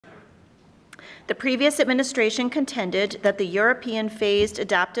The previous administration contended that the European phased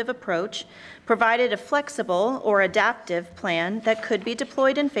adaptive approach provided a flexible or adaptive plan that could be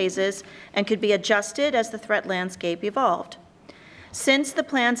deployed in phases and could be adjusted as the threat landscape evolved. Since the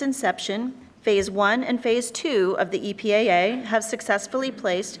plan's inception, Phase 1 and Phase 2 of the EPAA have successfully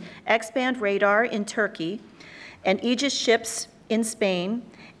placed X-band radar in Turkey, and Aegis ships in Spain,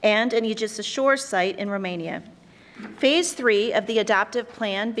 and an Aegis Ashore site in Romania. Phase 3 of the adaptive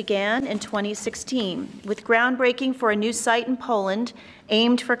plan began in 2016, with groundbreaking for a new site in Poland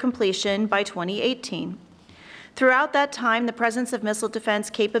aimed for completion by 2018. Throughout that time, the presence of missile defense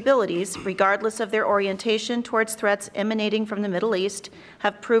capabilities, regardless of their orientation towards threats emanating from the Middle East,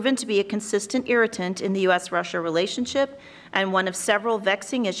 have proven to be a consistent irritant in the U.S.-Russia relationship and one of several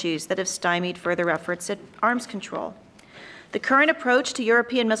vexing issues that have stymied further efforts at arms control. The current approach to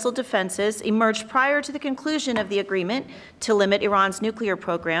European missile defenses emerged prior to the conclusion of the agreement to limit Iran's nuclear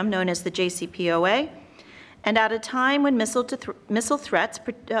program, known as the JCPOA, and at a time when missile threats,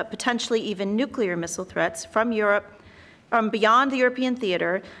 potentially even nuclear missile threats from Europe, beyond the European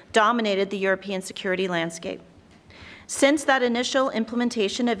theater, dominated the European security landscape. Since that initial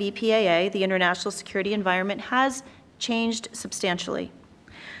implementation of EPAA, the international security environment has changed substantially.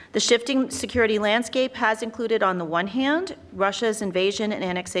 The shifting security landscape has included, on the one hand, Russia's invasion and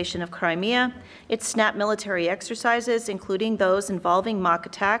annexation of Crimea, its snap military exercises, including those involving mock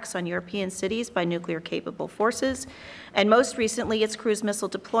attacks on European cities by nuclear-capable forces, and most recently, its cruise missile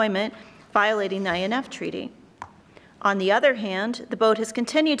deployment, violating the INF Treaty. On the other hand, the boat has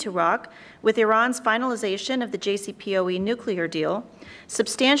continued to rock with Iran's finalization of the JCPOA nuclear deal,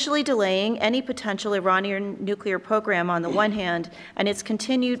 substantially delaying any potential Iranian nuclear program on the one hand, and has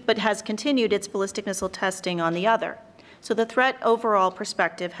continued its ballistic missile testing on the other. So the threat overall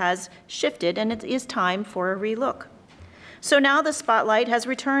perspective has shifted, and it is time for a relook. So now the spotlight has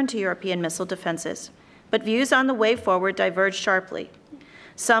returned to European missile defenses, but views on the way forward diverge sharply.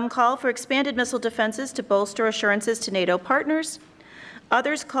 Some call for expanded missile defenses to bolster assurances to NATO partners.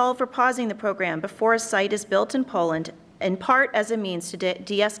 Others call for pausing the program before a site is built in Poland, in part as a means to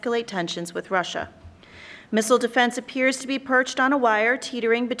de-escalate tensions with Russia. Missile defense appears to be perched on a wire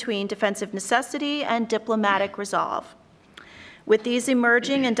teetering between defensive necessity and diplomatic resolve. With these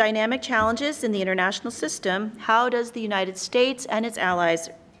emerging and dynamic challenges in the international system, how does the United States and its allies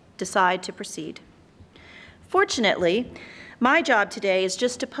decide to proceed? Fortunately, my job today is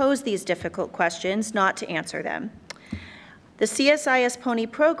just to pose these difficult questions, not to answer them. The CSIS PONI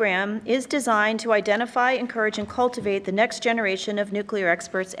program is designed to identify, encourage, and cultivate the next generation of nuclear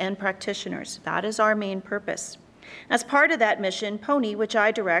experts and practitioners. That is our main purpose. As part of that mission, PONI, which I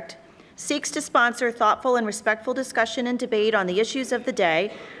direct, seeks to sponsor thoughtful and respectful discussion and debate on the issues of the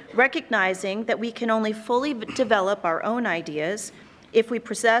day, recognizing that we can only fully develop our own ideas if we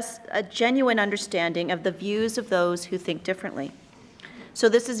possess a genuine understanding of the views of those who think differently. So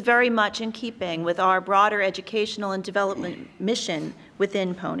this is very much in keeping with our broader educational and development mission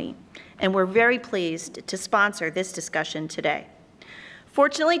within PONI, and we're very pleased to sponsor this discussion today.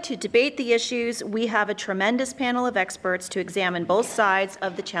 Fortunately, to debate the issues, we have a tremendous panel of experts to examine both sides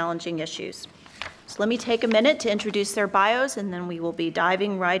of the challenging issues. So let me take a minute to introduce their bios, and then we will be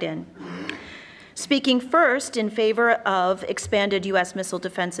diving right in. Speaking first in favor of expanded U.S. missile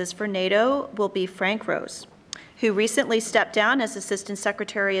defenses for NATO will be Frank Rose, who recently stepped down as Assistant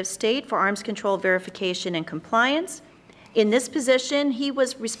Secretary of State for Arms Control Verification and Compliance. In this position, he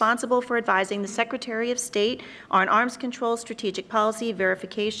was responsible for advising the Secretary of State on arms control, strategic policy,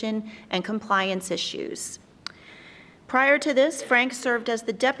 verification, and compliance issues. Prior to this, Frank served as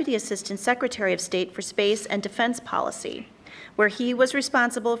the Deputy Assistant Secretary of State for Space and Defense Policy, where he was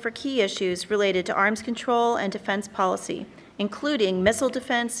responsible for key issues related to arms control and defense policy, including missile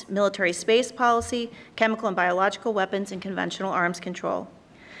defense, military space policy, chemical and biological weapons, and conventional arms control.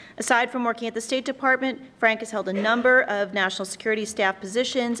 Aside from working at the State Department, Frank has held a number of national security staff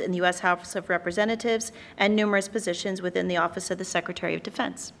positions in the U.S. House of Representatives and numerous positions within the Office of the Secretary of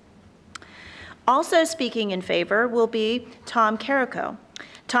Defense. Also speaking in favor will be Tom Karako.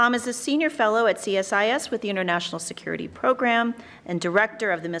 Tom is a senior fellow at CSIS with the International Security Program and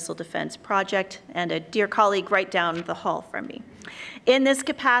director of the Missile Defense Project, and a dear colleague right down the hall from me. In this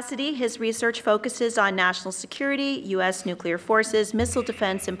capacity, his research focuses on national security, U.S. nuclear forces, missile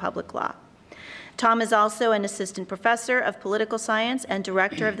defense, and public law. Tom is also an assistant professor of political science and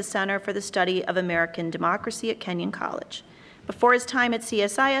director of the Center for the Study of American Democracy at Kenyon College. Before his time at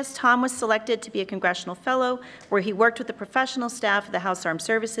CSIS, Tom was selected to be a congressional fellow, where he worked with the professional staff of the House Armed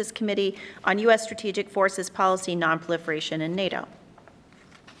Services Committee on U.S. Strategic Forces Policy, Nonproliferation, and NATO.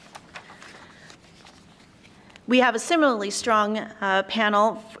 We have a similarly strong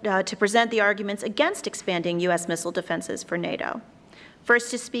panel to present the arguments against expanding U.S. missile defenses for NATO.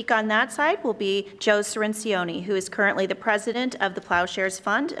 First to speak on that side will be Joe Cirincione, who is currently the president of the Ploughshares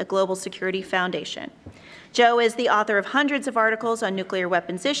Fund, a global security foundation. Joe is the author of hundreds of articles on nuclear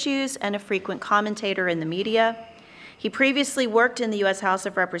weapons issues and a frequent commentator in the media. He previously worked in the U.S. House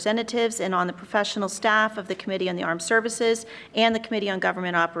of Representatives and on the professional staff of the Committee on the Armed Services and the Committee on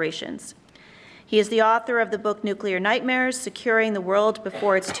Government Operations. He is the author of the book Nuclear Nightmares, Securing the World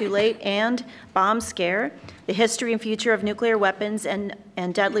Before It's Too Late, and Bomb Scare, The History and Future of Nuclear Weapons and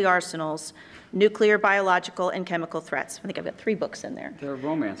Deadly Arsenals, Nuclear, Biological, and Chemical Threats. I think I've got 3 books in there. They're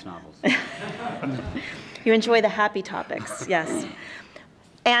romance novels. You enjoy the happy topics, yes.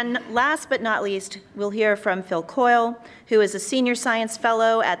 And last but not least, we'll hear from Phil Coyle, who is a senior science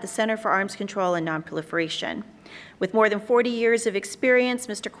fellow at the Center for Arms Control and Nonproliferation. With more than 40 years of experience,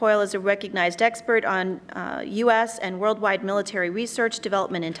 Mr. Coyle is a recognized expert on U.S. and worldwide military research,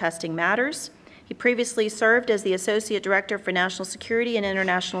 development, and testing matters. He previously served as the Associate Director for National Security and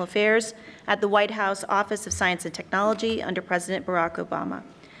International Affairs at the White House Office of Science and Technology under President Barack Obama.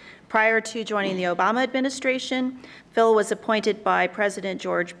 Prior to joining the Obama administration, Phil was appointed by President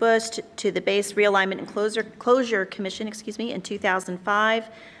George Bush to the Base Realignment and Closure Commission, in 2005.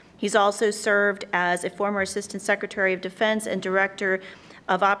 He's also served as a former Assistant Secretary of Defense and Director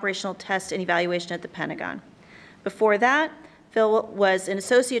of Operational Test and Evaluation at the Pentagon. Before that, Phil was an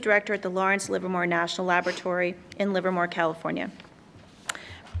Associate Director at the Lawrence Livermore National Laboratory in Livermore, California.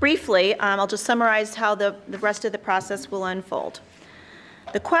 Briefly, I'll just summarize how the rest of the process will unfold.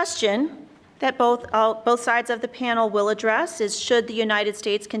 The question that both sides of the panel will address is, should the United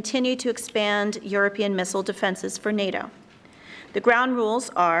States continue to expand European missile defenses for NATO? The ground rules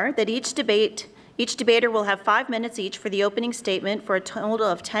are that each debater will have 5 minutes each for the opening statement for a total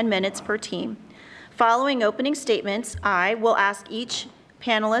of 10 minutes per team. Following opening statements, I will ask each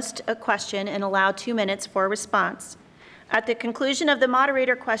panelist a question and allow 2 minutes for a response. At the conclusion of the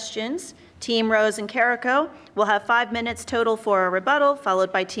moderator questions, Team Rose and Karako will have 5 minutes total for a rebuttal,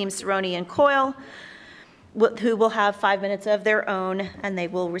 followed by Team Cirincione and Coyle, who will have 5 minutes of their own, and they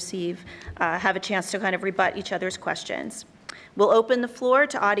will have a chance to kind of rebut each other's questions. We'll open the floor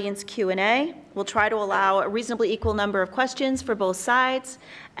to audience Q&A. We'll try to allow a reasonably equal number of questions for both sides,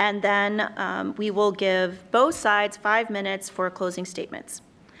 and then we will give both sides 5 minutes for closing statements.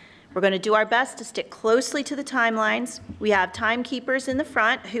 We're going to do our best to stick closely to the timelines. We have timekeepers in the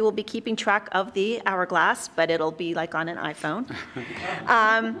front who will be keeping track of the hourglass, but it'll be like on an iPhone.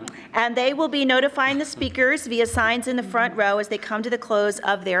 And they will be notifying the speakers via signs in the front row as they come to the close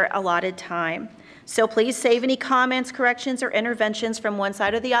of their allotted time. So please save any comments, corrections, or interventions from one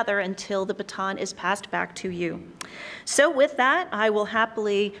side or the other until the baton is passed back to you. So with that, I will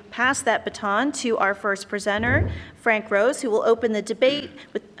happily pass that baton to our first presenter, Frank Rose, who will open the debate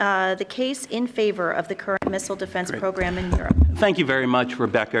with the case in favor of the current missile defense program in Europe. Thank you very much,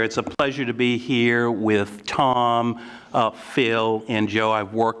 Rebecca. It's a pleasure to be here with Tom, Phil, and Joe.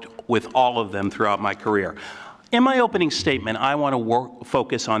 I've worked with all of them throughout my career. In my opening statement, I want to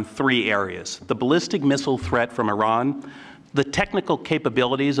focus on 3 areas: the ballistic missile threat from Iran, the technical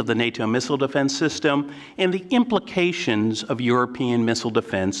capabilities of the NATO missile defense system, and the implications of European missile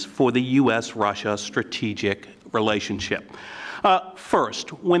defense for the U.S.-Russia strategic relationship. First,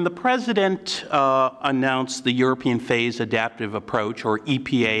 when the President announced the European Phased Adaptive Approach, or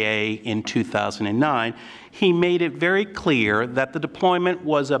EPAA, in 2009, he made it very clear that the deployment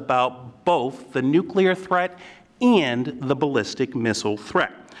was about both the nuclear threat and the ballistic missile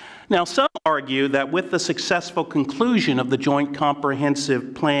threat. Now, some argue that with the successful conclusion of the Joint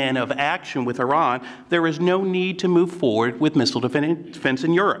Comprehensive Plan of Action with Iran, there is no need to move forward with missile defense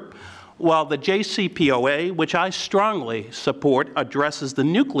in Europe. While the JCPOA, which I strongly support, addresses the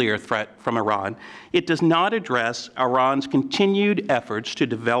nuclear threat from Iran, it does not address Iran's continued efforts to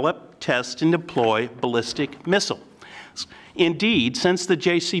develop, test, and deploy ballistic missiles. Indeed, since the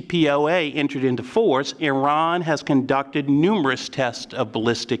JCPOA entered into force, Iran has conducted numerous tests of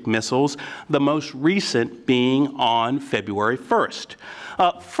ballistic missiles, the most recent being on February 1st.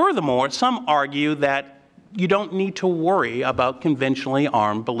 Furthermore, some argue that you don't need to worry about conventionally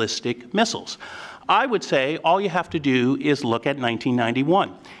armed ballistic missiles. I would say all you have to do is look at 1991.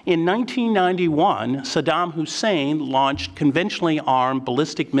 In 1991, Saddam Hussein launched conventionally armed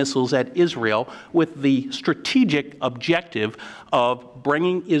ballistic missiles at Israel with the strategic objective of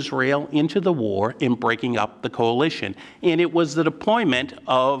bringing Israel into the war and breaking up the coalition. And it was the deployment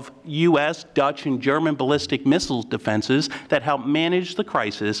of U.S., Dutch, and German ballistic missile defenses that helped manage the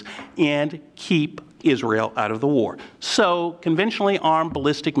crisis and keep Israel out of the war. So conventionally armed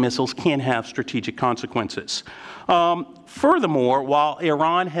ballistic missiles can have strategic consequences. Furthermore, while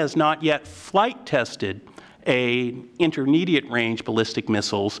Iran has not yet flight tested intermediate range ballistic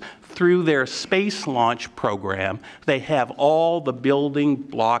missiles through their space launch program, they have all the building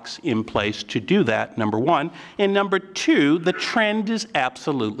blocks in place to do that, number one. And number two, the trend is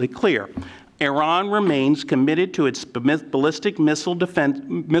absolutely clear. Iran remains committed to its ballistic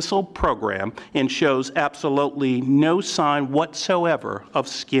missile program and shows absolutely no sign whatsoever of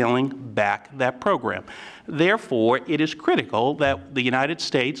scaling back that program. Therefore, it is critical that the United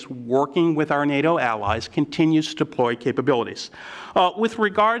States, working with our NATO allies, continues to deploy capabilities. With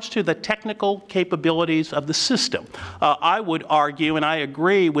regards to the technical capabilities of the system, I would argue, and I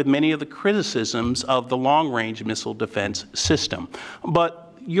agree with many of the criticisms of the long-range missile defense system, but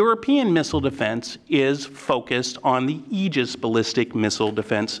European missile defense is focused on the Aegis ballistic missile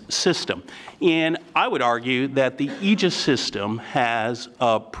defense system. And I would argue that the Aegis system has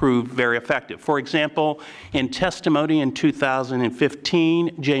proved very effective. For example, in testimony in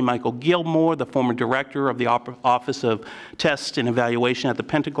 2015, J. Michael Gilmore, the former director of the Office of Test and Evaluation at the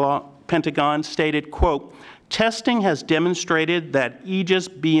Pentagon, stated, quote, "Testing has demonstrated that Aegis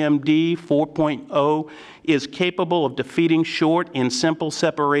BMD 4.0 is capable of defeating short and simple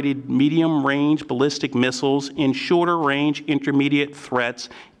separated medium-range ballistic missiles in shorter-range intermediate threats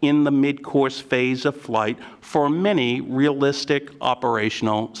in the mid-course phase of flight for many realistic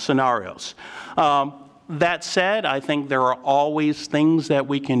operational scenarios." That said, I think there are always things that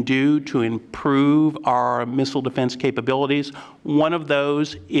we can do to improve our missile defense capabilities. One of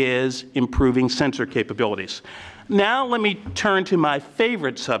those is improving sensor capabilities. Now let me turn to my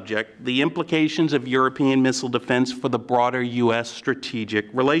favorite subject, the implications of European missile defense for the broader U.S. strategic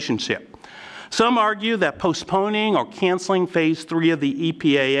relationship. Some argue that postponing or canceling Phase 3 of the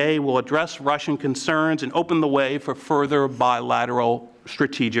EPAA will address Russian concerns and open the way for further bilateral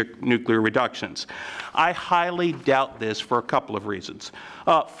strategic nuclear reductions. I highly doubt this for a couple of reasons.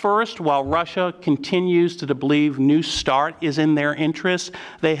 First, while Russia continues to believe New START is in their interest,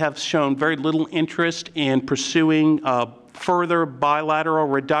 they have shown very little interest in pursuing further bilateral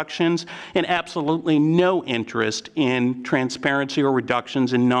reductions and absolutely no interest in transparency or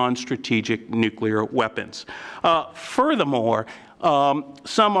reductions in non-strategic nuclear weapons. Furthermore,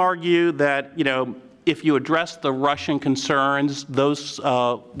 some argue that, if you address the Russian concerns, those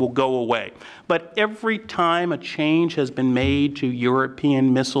will go away. But every time a change has been made to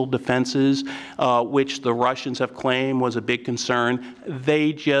European missile defenses, which the Russians have claimed was a big concern,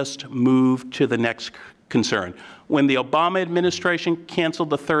 they just move to the next concern. When the Obama administration canceled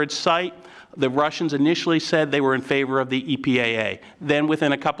the third site, the Russians initially said they were in favor of the EPAA. Then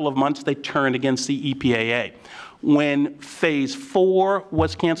within a couple of months, they turned against the EPAA. When Phase 4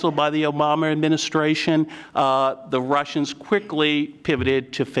 was canceled by the Obama administration, the Russians quickly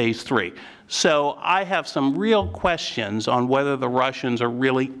pivoted to Phase 3. So I have some real questions on whether the Russians are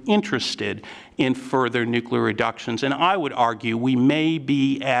really interested in further nuclear reductions. And I would argue we may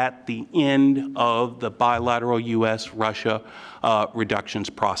be at the end of the bilateral U.S.-Russia reductions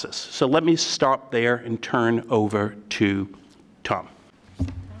process. So let me stop there and turn over to Tom.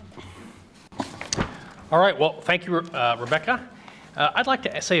 All right, well, thank you, Rebecca. I'd like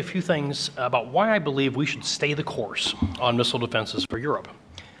to say a few things about why I believe we should stay the course on missile defenses for Europe.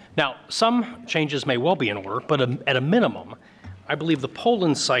 Now, some changes may well be in order, but at a minimum, I believe the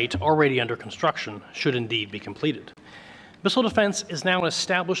Poland site already under construction should indeed be completed. Missile defense is now an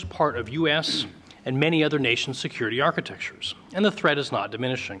established part of U.S. and many other nations' security architectures, and the threat is not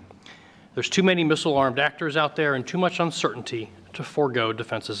diminishing. There's too many missile-armed actors out there and too much uncertainty to forego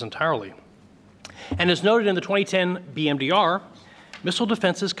defenses entirely. And as noted in the 2010 BMDR, missile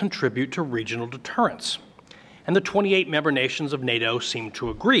defenses contribute to regional deterrence. And the 28 member nations of NATO seem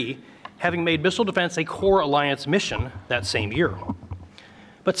to agree, having made missile defense a core alliance mission that same year.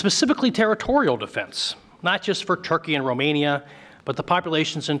 But specifically territorial defense, not just for Turkey and Romania, but the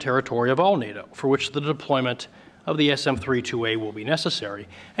populations and territory of all NATO, for which the deployment of the SM-32A will be necessary.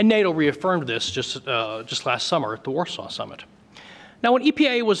 And NATO reaffirmed this just last summer at the Warsaw Summit. Now, when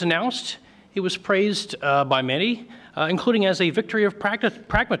EPA was announced, it was praised by many, including as a victory of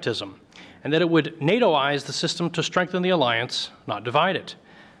pragmatism, and that it would NATOize the system to strengthen the alliance, not divide it.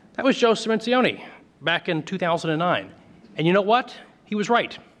 That was Joe Cirincione back in 2009. And you know what? He was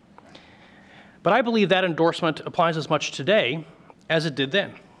right. But I believe that endorsement applies as much today as it did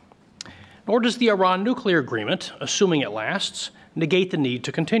then. Nor does the Iran nuclear agreement, assuming it lasts, negate the need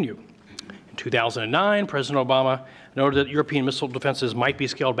to continue. In 2009, President Obama noted that European missile defenses might be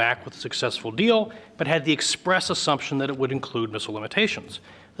scaled back with a successful deal, but had the express assumption that it would include missile limitations.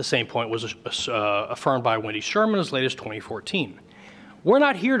 The same point was affirmed by Wendy Sherman as late as 2014. We're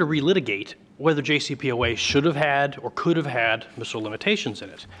not here to relitigate whether JCPOA should have had or could have had missile limitations in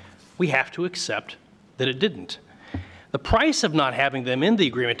it. We have to accept that it didn't. The price of not having them in the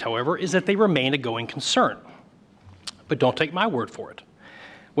agreement, however, is that they remain a going concern. But don't take my word for it.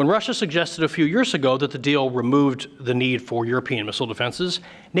 When Russia suggested a few years ago that the deal removed the need for European missile defenses,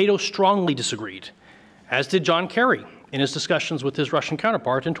 NATO strongly disagreed, as did John Kerry in his discussions with his Russian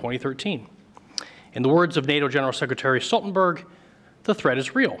counterpart in 2013. In the words of NATO General Secretary Stoltenberg, the threat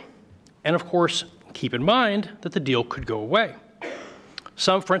is real. And of course, keep in mind that the deal could go away.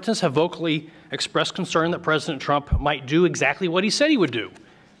 Some, for instance, have vocally expressed concern that President Trump might do exactly what he said he would do,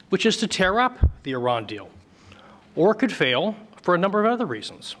 which is to tear up the Iran deal, or it could fail for a number of other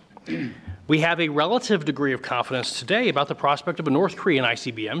reasons. We have a relative degree of confidence today about the prospect of a North Korean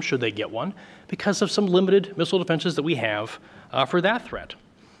ICBM, should they get one, because of some limited missile defenses that we have for that threat.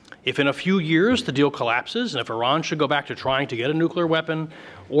 If in a few years the deal collapses, and if Iran should go back to trying to get a nuclear weapon,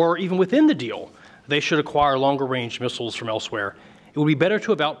 or even within the deal, they should acquire longer-range missiles from elsewhere, it would be better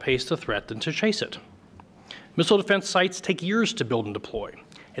to have outpaced the threat than to chase it. Missile defense sites take years to build and deploy.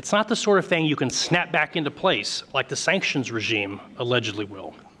 It's not the sort of thing you can snap back into place like the sanctions regime allegedly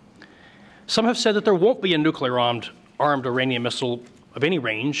will. Some have said that there won't be a nuclear-armed Iranian missile of any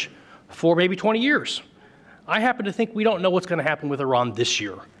range for maybe 20 years. I happen to think we don't know what's going to happen with Iran this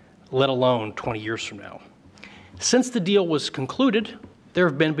year, let alone 20 years from now. Since the deal was concluded, there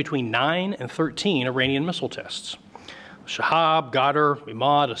have been between 9 and 13 Iranian missile tests. Shahab, Ghadar,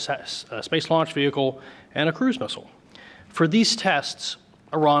 Imad, a space launch vehicle, and a cruise missile. For these tests,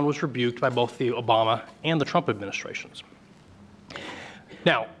 Iran was rebuked by both the Obama and the Trump administrations.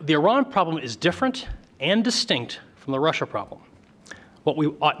 Now, the Iran problem is different and distinct from the Russia problem. What we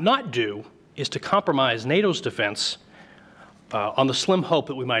ought not do is to compromise NATO's defense on the slim hope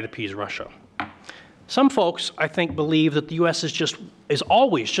that we might appease Russia. Some folks, I think, believe that the U.S. is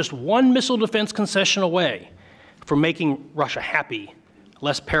always just one missile defense concession away from making Russia happy,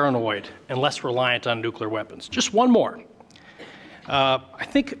 less paranoid, and less reliant on nuclear weapons. Just one more. I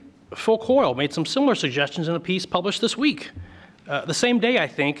think Phil Coyle made some similar suggestions in a piece published this week. The same day, I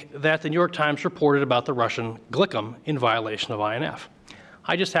think, that the New York Times reported about the Russian Glick'em in violation of INF.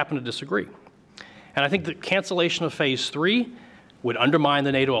 I just happen to disagree. And I think the cancellation of Phase 3 would undermine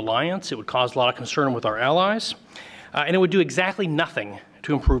the NATO alliance, it would cause a lot of concern with our allies, and it would do exactly nothing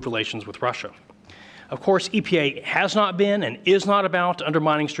to improve relations with Russia. Of course, EPA has not been and is not about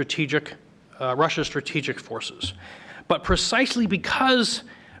undermining Russia's strategic forces. But precisely because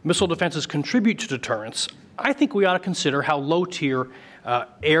missile defenses contribute to deterrence, I think we ought to consider how low-tier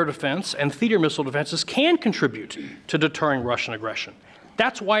air defense and theater missile defenses can contribute to deterring Russian aggression.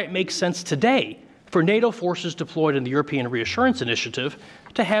 That's why it makes sense today for NATO forces deployed in the European Reassurance Initiative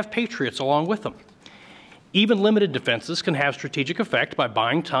to have Patriots along with them. Even limited defenses can have strategic effect by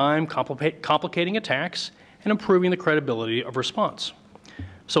buying time, complicating attacks, and improving the credibility of response.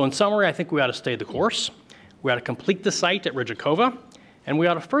 So in summary, I think we ought to stay the course. We ought to complete the site at Ryzhikova, and we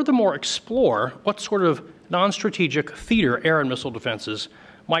ought to furthermore explore what sort of non-strategic theater air and missile defenses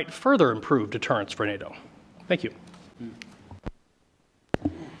might further improve deterrence for NATO. Thank you.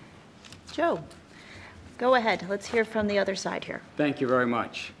 Joe, go ahead. Let's hear from the other side here. Thank you very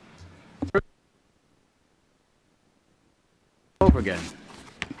much. Over again.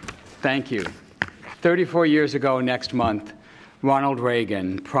 Thank you. 34 years ago next month, Ronald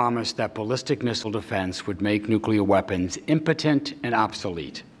Reagan promised that ballistic missile defense would make nuclear weapons impotent and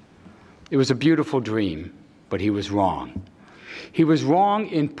obsolete. It was a beautiful dream, but he was wrong. He was wrong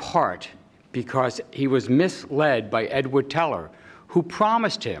in part because he was misled by Edward Teller, who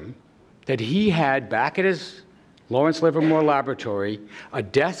promised him that he had, back at his Lawrence Livermore laboratory, a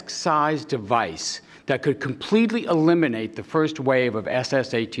desk-sized device that could completely eliminate the first wave of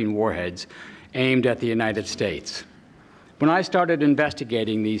SS-18 warheads aimed at the United States. When I started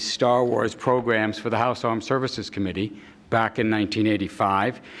investigating these Star Wars programs for the House Armed Services Committee back in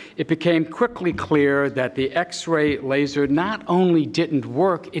 1985, it became quickly clear that the X-ray laser not only didn't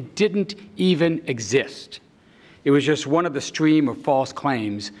work, it didn't even exist. It was just one of the stream of false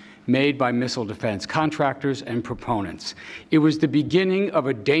claims made by missile defense contractors and proponents. It was the beginning of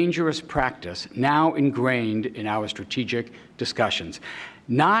a dangerous practice now ingrained in our strategic discussions.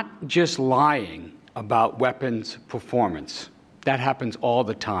 Not just lying about weapons performance. That happens all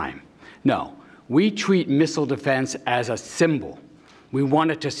the time. No, we treat missile defense as a symbol. We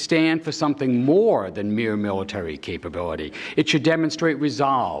want it to stand for something more than mere military capability. It should demonstrate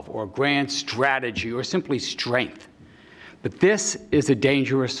resolve or grand strategy or simply strength. But this is a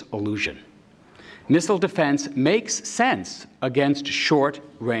dangerous illusion. Missile defense makes sense against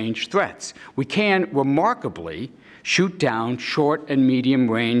short-range threats. We can, remarkably, shoot down short and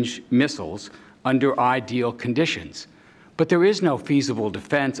medium-range missiles under ideal conditions. But there is no feasible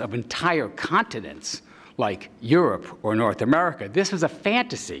defense of entire continents like Europe or North America. This is a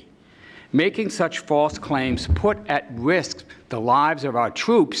fantasy. Making such false claims put at risk the lives of our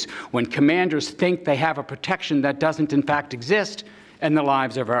troops when commanders think they have a protection that doesn't in fact exist, and the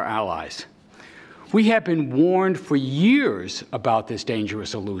lives of our allies. We have been warned for years about this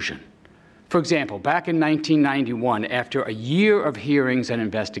dangerous illusion. For example, back in 1991, after a year of hearings and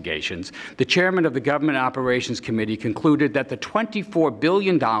investigations, the chairman of the Government Operations Committee concluded that the $24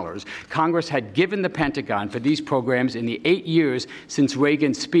 billion Congress had given the Pentagon for these programs in the 8 years since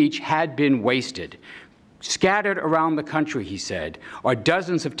Reagan's speech had been wasted. Scattered around the country, he said, are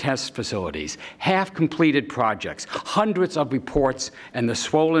dozens of test facilities, half-completed projects, hundreds of reports, and the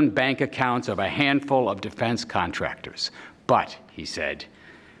swollen bank accounts of a handful of defense contractors. But, he said,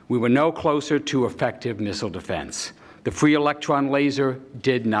 we were no closer to effective missile defense. The free electron laser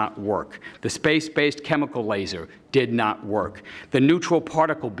did not work. The space-based chemical laser did not work. The neutral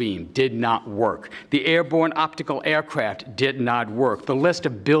particle beam did not work. The airborne optical aircraft did not work. The list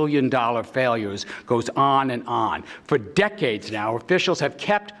of billion-dollar failures goes on and on. For decades now, officials have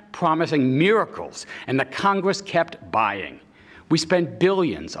kept promising miracles, and the Congress kept buying. We spent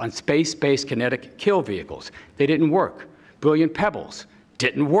billions on space-based kinetic kill vehicles. They didn't work. Brilliant pebbles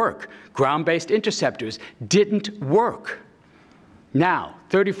didn't work. Ground-based interceptors didn't work. Now,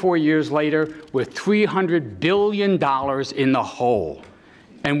 34 years later, we're $300 billion in the hole,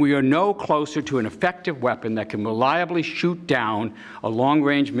 and we are no closer to an effective weapon that can reliably shoot down a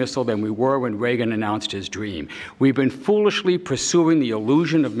long-range missile than we were when Reagan announced his dream. We've been foolishly pursuing the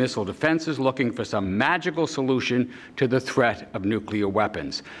illusion of missile defenses, looking for some magical solution to the threat of nuclear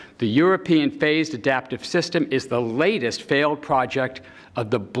weapons. The European Phased Adaptive System is the latest failed project of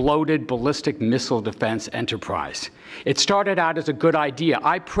the bloated ballistic missile defense enterprise. It started out as a good idea.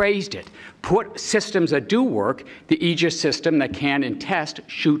 I praised it. Put systems that do work, the Aegis system that can, in test,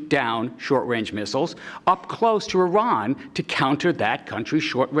 shoot down short-range missiles, up close to Iran to counter that country's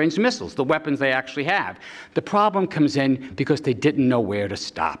short-range missiles, the weapons they actually have. The problem comes in because they didn't know where to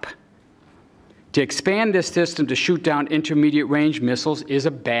stop. To expand this system to shoot down intermediate-range missiles is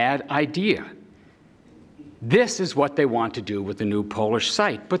a bad idea. This is what they want to do with the new Polish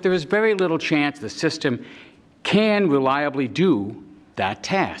site, but there is very little chance the system can reliably do that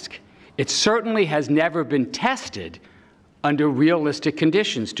task. It certainly has never been tested under realistic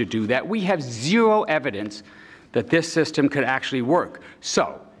conditions to do that. We have zero evidence that this system could actually work.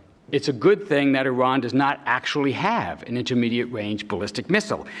 So it's a good thing that Iran does not actually have an intermediate-range ballistic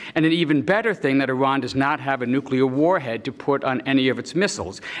missile, and an even better thing that Iran does not have a nuclear warhead to put on any of its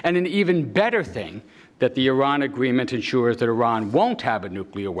missiles, and an even better thing that the Iran agreement ensures that Iran won't have a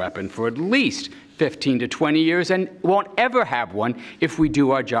nuclear weapon for at least 15 to 20 years and won't ever have one if we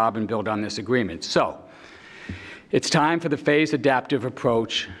do our job and build on this agreement. So it's time for the phased adaptive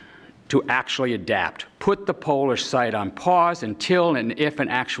approach to actually adapt. Put the Polish site on pause until and if an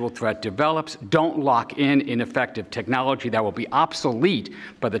actual threat develops. Don't lock in ineffective technology that will be obsolete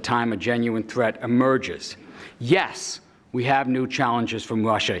by the time a genuine threat emerges. Yes, we have new challenges from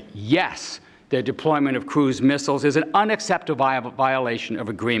Russia. Yes, their deployment of cruise missiles is an unacceptable violation of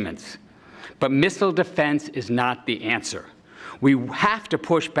agreements. But missile defense is not the answer. We have to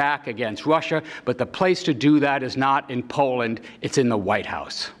push back against Russia, but the place to do that is not in Poland, it's in the White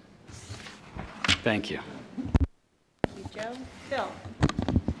House. Thank you. Thank you, Joe.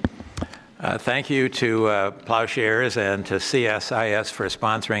 Phil. Thank you to Ploughshares and to CSIS for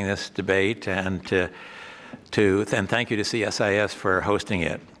sponsoring this debate, and thank you to CSIS for hosting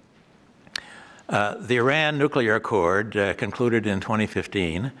it. The Iran nuclear accord, concluded in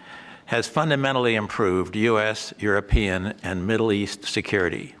 2015, has fundamentally improved U.S., European, and Middle East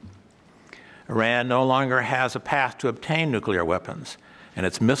security. Iran no longer has a path to obtain nuclear weapons, and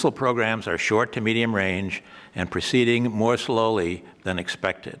its missile programs are short to medium range and proceeding more slowly than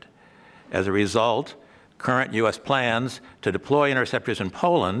expected. As a result, current U.S. plans to deploy interceptors in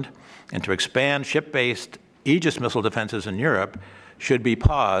Poland and to expand ship-based Aegis missile defenses in Europe should be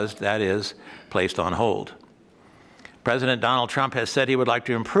paused, that is, placed on hold. President Donald Trump has said he would like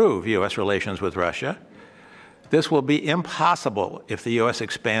to improve U.S. relations with Russia. This will be impossible if the U.S.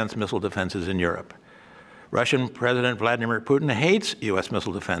 expands missile defenses in Europe. Russian President Vladimir Putin hates U.S.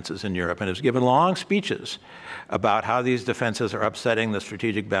 missile defenses in Europe and has given long speeches about how these defenses are upsetting the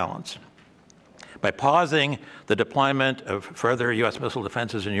strategic balance. By pausing the deployment of further U.S. missile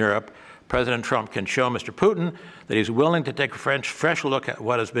defenses in Europe, President Trump can show Mr. Putin that he's willing to take a fresh look at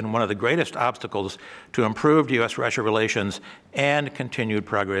what has been one of the greatest obstacles to improved U.S.-Russia relations and continued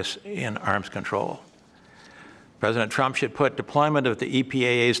progress in arms control. President Trump should put deployment of the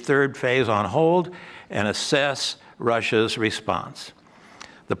EPA's third phase on hold and assess Russia's response.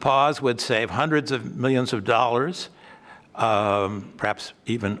 The pause would save hundreds of millions of dollars, perhaps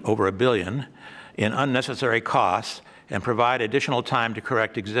even over $1 billion, in unnecessary costs, and provide additional time to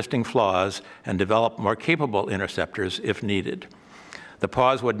correct existing flaws and develop more capable interceptors if needed. The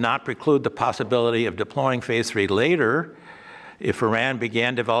pause would not preclude the possibility of deploying Phase 3 later if Iran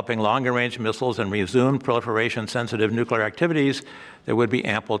began developing longer-range missiles and resumed proliferation-sensitive nuclear activities. There would be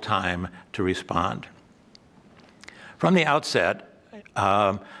ample time to respond. From the outset,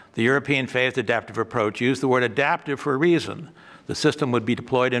 the European phased adaptive approach used the word adaptive for a reason. The system would be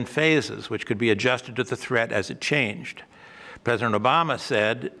deployed in phases, which could be adjusted to the threat as it changed. President Obama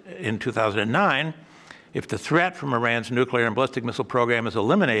said in 2009, if the threat from Iran's nuclear and ballistic missile program is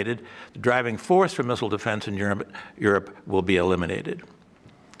eliminated, the driving force for missile defense in Europe will be eliminated.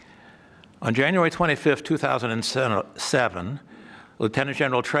 On January 25, 2007, Lieutenant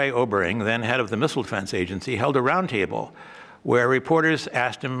General Trey Obering, then head of the Missile Defense Agency, held a roundtable where reporters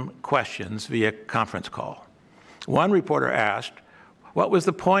asked him questions via conference call. One reporter asked, what was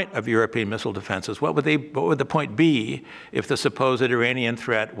the point of European missile defenses? What would the point be if the supposed Iranian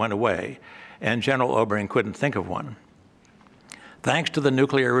threat went away? And General Obering couldn't think of one. Thanks to the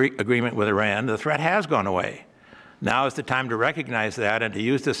nuclear agreement with Iran, the threat has gone away. Now is the time to recognize that and to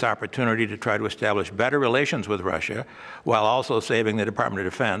use this opportunity to try to establish better relations with Russia while also saving the Department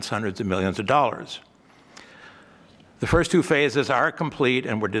of Defense hundreds of millions of dollars. The first two phases are complete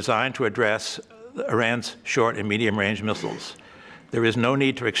and were designed to address Iran's short and medium-range missiles. There is no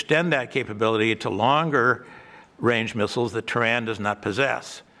need to extend that capability to longer-range missiles that Tehran does not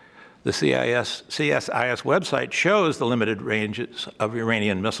possess. The CSIS website shows the limited ranges of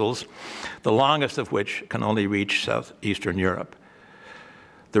Iranian missiles, the longest of which can only reach southeastern Europe.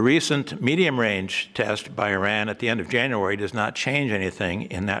 The recent medium-range test by Iran at the end of January does not change anything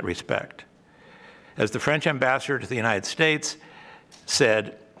in that respect. As the French ambassador to the United States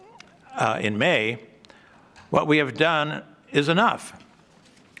said in May, what we have done is enough.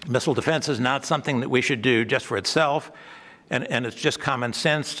 Missile defense is not something that we should do just for itself, and it's just common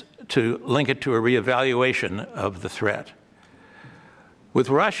sense to link it to a reevaluation of the threat. With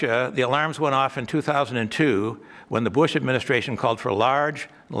Russia, the alarms went off in 2002 when the Bush administration called for large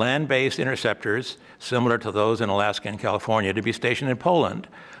land-based interceptors, similar to those in Alaska and California, to be stationed in Poland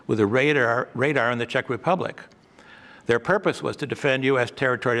with a radar in the Czech Republic. Their purpose was to defend U.S.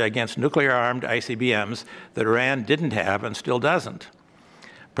 territory against nuclear-armed ICBMs that Iran didn't have and still doesn't.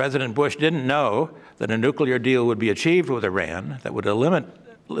 President Bush didn't know that a nuclear deal would be achieved with Iran that would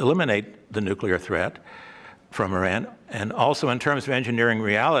eliminate the nuclear threat from Iran. And also in terms of engineering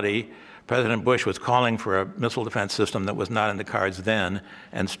reality, President Bush was calling for a missile defense system that was not in the cards then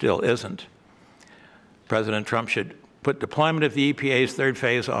and still isn't. President Trump should put deployment of the EPA's third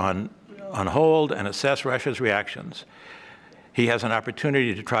phase on hold and assess Russia's reactions. He has an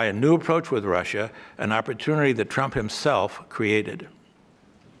opportunity to try a new approach with Russia, an opportunity that Trump himself created.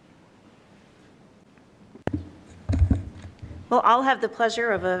 Well, I'll have the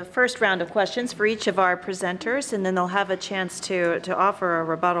pleasure of a first round of questions for each of our presenters, and then they'll have a chance to offer a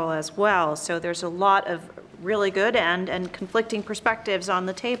rebuttal as well. So there's a lot of really good and conflicting perspectives on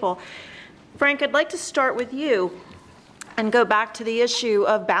the table. Frank, I'd like to start with you and go back to the issue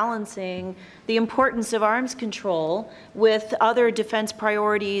of balancing the importance of arms control with other defense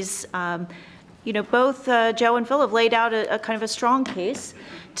priorities. You know, both Joe and Phil have laid out a kind of a strong case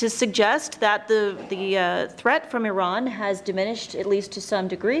to suggest that the threat from Iran has diminished, at least to some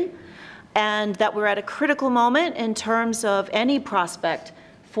degree, and that we're at a critical moment in terms of any prospect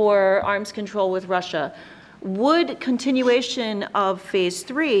for arms control with Russia. Would continuation of Phase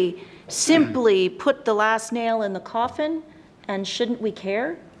 3 simply put the last nail in the coffin, and shouldn't we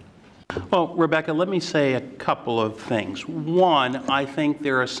care? Well, Rebecca, let me say a couple of things. One, I think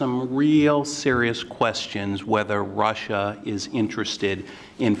there are some real serious questions whether Russia is interested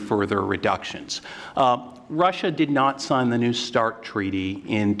in further reductions. Russia did not sign the New START treaty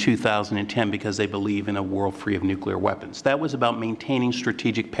in 2010 because they believe in a world free of nuclear weapons. That was about maintaining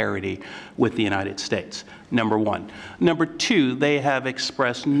strategic parity with the United States, number one. Number two, they have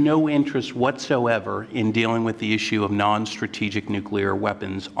expressed no interest whatsoever in dealing with the issue of non-strategic nuclear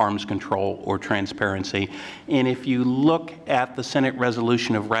weapons, arms control, or transparency. And if you look at the Senate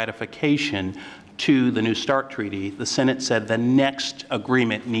resolution of ratification to the New START treaty, the Senate said the next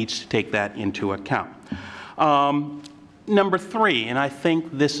agreement needs to take that into account. Number three, and I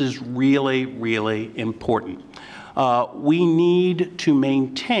think this is really, really important, we need to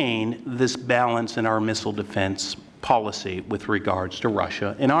maintain this balance in our missile defense policy with regards to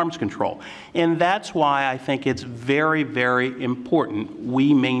Russia and arms control. And that's why I think it's very, very important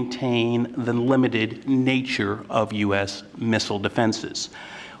we maintain the limited nature of U.S. missile defenses.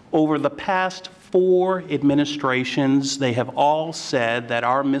 Over the past 4 administrations, they have all said that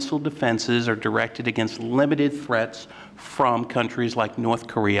our missile defenses are directed against limited threats from countries like North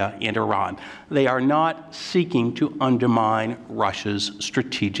Korea and Iran. They are not seeking to undermine Russia's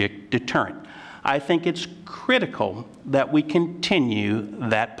strategic deterrent. I think it's critical that we continue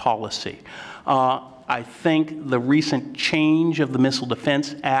that policy. I think the recent change of the Missile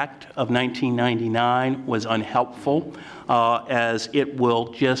Defense Act of 1999 was unhelpful, as it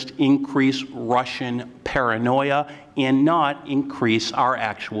will just increase Russian paranoia and not increase our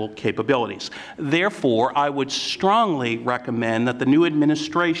actual capabilities. Therefore, I would strongly recommend that the new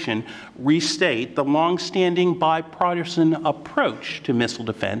administration restate the longstanding bipartisan approach to missile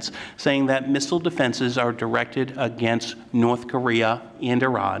defense, saying that missile defenses are directed against North Korea and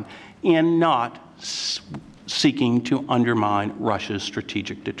Iran and not seeking to undermine Russia's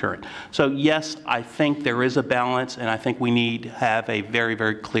strategic deterrent. So yes, I think there is a balance, and I think we need to have a very,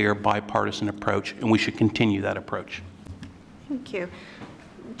 very clear bipartisan approach, and we should continue that approach. Thank you.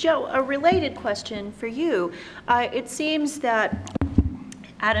 Joe, a related question for you. It seems that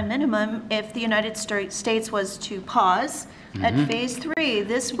at a minimum, if the United States was to pause at phase 3,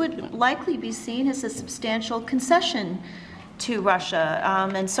 this would likely be seen as a substantial concession to Russia,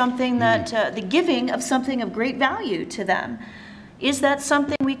 and something that, the giving of something of great value to them. Is that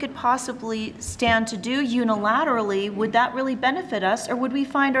something we could possibly stand to do unilaterally? Would that really benefit us, or would we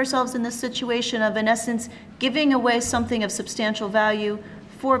find ourselves in this situation of, in essence, giving away something of substantial value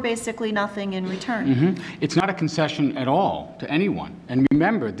for basically nothing in return? It's not a concession at all to anyone. And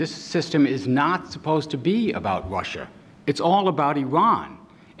remember, this system is not supposed to be about Russia. It's all about Iran.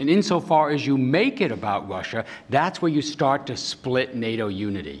 And insofar as you make it about Russia, that's where you start to split NATO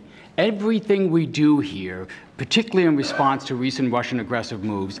unity. Everything we do here, particularly in response to recent Russian aggressive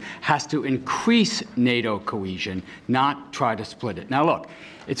moves, has to increase NATO cohesion, not try to split it. Now look,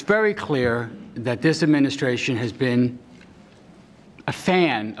 it's very clear that this administration has been a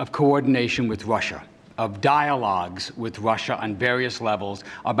fan of coordination with Russia, of dialogues with Russia on various levels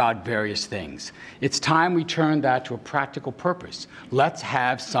about various things. It's time we turn that to a practical purpose. Let's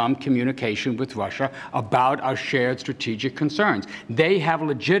have some communication with Russia about our shared strategic concerns. They have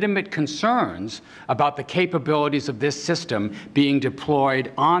legitimate concerns about the capabilities of this system being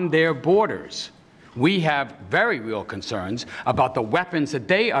deployed on their borders. We have very real concerns about the weapons that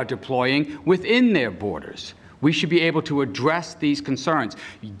they are deploying within their borders. We should be able to address these concerns.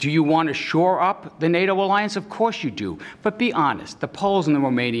 Do you want to shore up the NATO alliance? Of course you do. But be honest, the Poles and the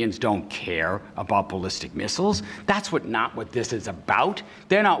Romanians don't care about ballistic missiles. That's not what this is about.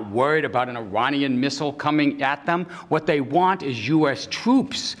 They're not worried about an Iranian missile coming at them. What they want is U.S.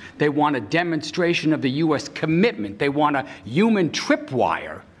 troops. They want a demonstration of the U.S. commitment. They want a human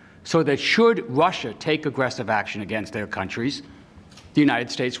tripwire so that should Russia take aggressive action against their countries, the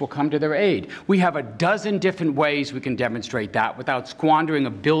United States will come to their aid. We have a dozen different ways we can demonstrate that without squandering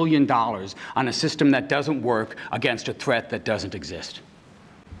 $1 billion on a system that doesn't work against a threat that doesn't exist.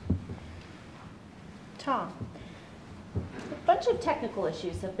 Tom, a bunch of technical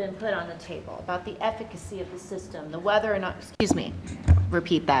issues have been put on the table about the efficacy of the system, the whether or not, excuse me,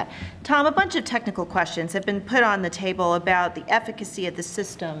 repeat that. Tom, a bunch of technical questions have been put on the table about the efficacy of the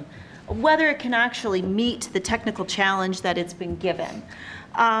system, whether it can actually meet the technical challenge that it's been given.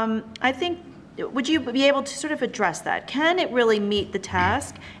 I think, would you be able to sort of address that? Can it really meet the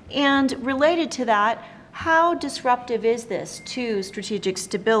task? And related to that, how disruptive is this to strategic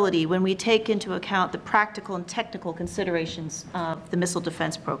stability when we take into account the practical and technical considerations of the missile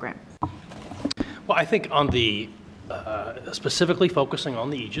defense program? Well, I think on the, specifically focusing on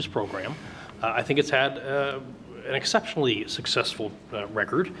the Aegis program, I think it's had an exceptionally successful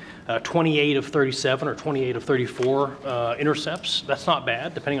record, 28 of 37 or 28 of 34 intercepts. That's not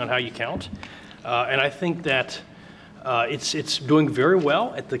bad, depending on how you count. And I think that it's doing very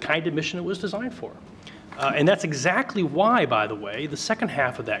well at the kind of mission it was designed for. And that's exactly why, by the way, the second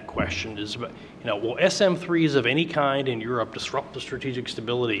half of that question is, will SM-3s of any kind in Europe disrupt the strategic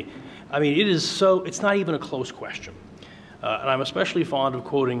stability? I mean, it's not even a close question. And I'm especially fond of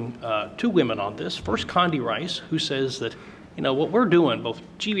quoting 2 women on this. First, Condi Rice, who says that, what we're doing, both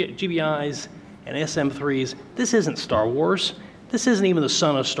GBIs and SM-3s, this isn't Star Wars. This isn't even the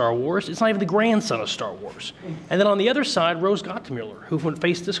son of Star Wars. It's not even the grandson of Star Wars. And then on the other side, Rose Gottemüller, who when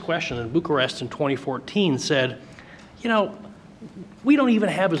faced this question in Bucharest in 2014 said, you know, we don't even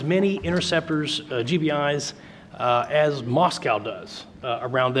have as many interceptors, GBIs, as Moscow does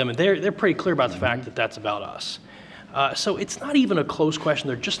around them, and they're pretty clear about the fact that that's about us. So it's not even a close question.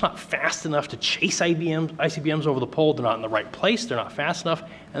 They're just not fast enough to chase ICBMs over the pole. They're not in the right place. They're not fast enough,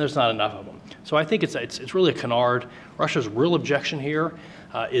 and there's not enough of them. So I think it's really a canard. Russia's real objection here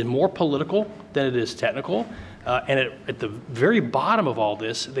is more political than it is technical. And at the very bottom of all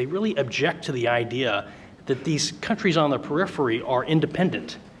this, they really object to the idea that these countries on the periphery are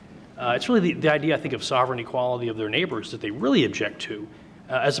independent. It's really the idea, I think, of sovereign equality of their neighbors that they really object to,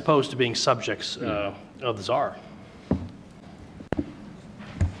 as opposed to being subjects of the Tsar.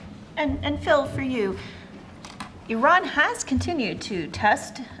 And Phil, for you, Iran has continued to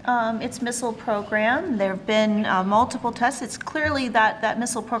test its missile program. There have been multiple tests. It's clearly that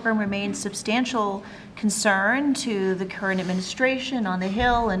missile program remains substantial concern to the current administration on the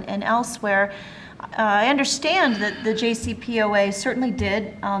Hill and elsewhere. I understand that the JCPOA certainly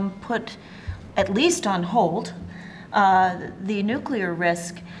did put at least on hold the nuclear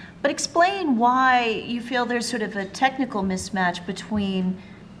risk, but explain why you feel there's sort of a technical mismatch between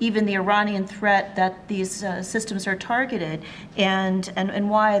even the Iranian threat that these systems are targeted, and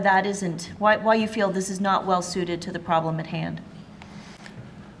why that isn't, why you feel this is not well suited to the problem at hand.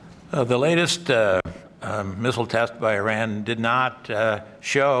 The latest missile test by Iran did not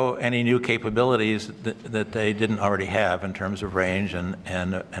show any new capabilities that they didn't already have in terms of range and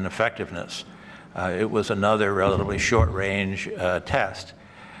effectiveness. It was another relatively short-range test.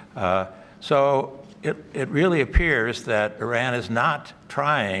 So it really appears that Iran is not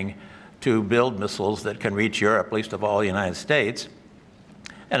trying to build missiles that can reach Europe, least of all the United States.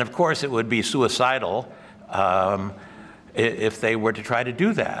 And of course, it would be suicidal if they were to try to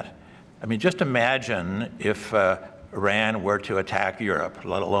do that. I mean, just imagine if Iran were to attack Europe,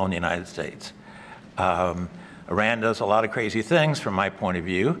 let alone the United States. Iran does a lot of crazy things from my point of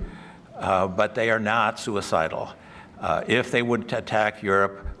view, but they are not suicidal. If they would attack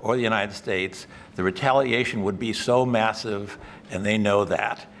Europe or the United States, the retaliation would be so massive, and they know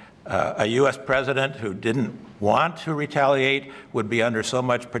that. A U.S. president who didn't want to retaliate would be under so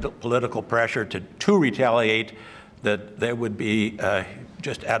much political pressure to retaliate that there would be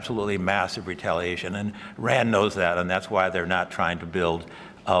just absolutely massive retaliation. And Iran knows that, and that's why they're not trying to build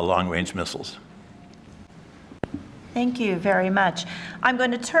long-range missiles. Thank you very much. I'm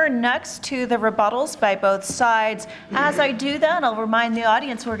going to turn next to the rebuttals by both sides. As I do that, I'll remind the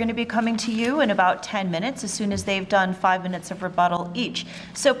audience we're going to be coming to you in about 10 minutes, as soon as they've done 5 minutes of rebuttal each.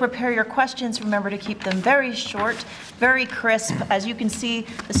 So prepare your questions. Remember to keep them very short, very crisp. As you can see,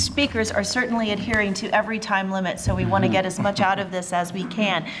 the speakers are certainly adhering to every time limit, so we want to get as much out of this as we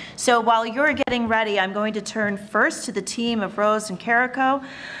can. So while you're getting ready, I'm going to turn first to the team of Rose and Karako.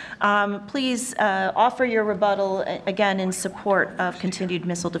 Please offer your rebuttal, again, in support of continued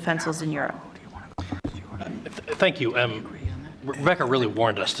missile defenses in Europe. Thank you. Rebecca really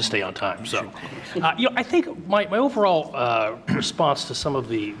warned us to stay on time. So, I think my overall response to some of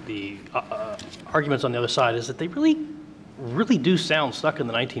the arguments on the other side is that they really do sound stuck in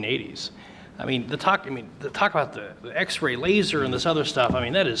the 1980s. I mean, the talk about the X-ray laser and this other stuff, I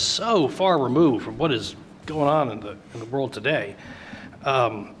mean, that is so far removed from what is going on in the world today.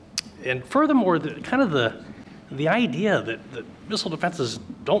 And furthermore, the idea that missile defenses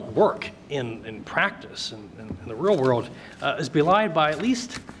don't work in practice in the real world is belied by at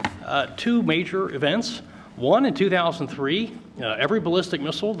least two major events. One, in 2003, every ballistic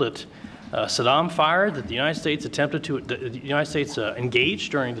missile that Saddam fired that the United States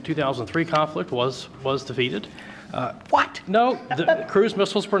engaged during the 2003 conflict was defeated. What? No, the cruise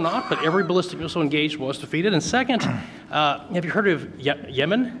missiles were not, but every ballistic missile engaged was defeated. And second, have you heard of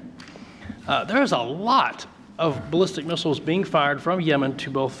Yemen? There's a lot of ballistic missiles being fired from Yemen to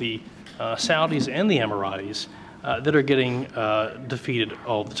both the Saudis and the Emiratis that are getting defeated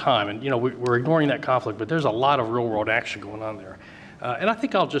all the time. And we're ignoring that conflict, but there's a lot of real-world action going on there. And I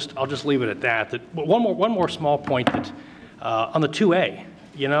think I'll just leave it at that. One more small point that on the 2A,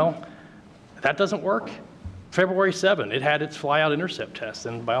 that doesn't work. February 7, it had its fly-out intercept test,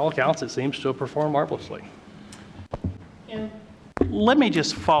 and by all accounts, it seems to have performed marvelously. Let me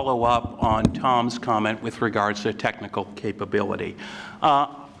just follow up on Tom's comment with regards to technical capability.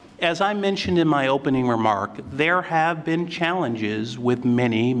 As I mentioned in my opening remark, there have been challenges with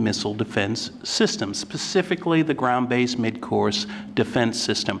many missile defense systems, specifically the ground-based mid-course defense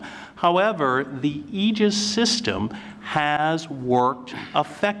system. However, the Aegis system has worked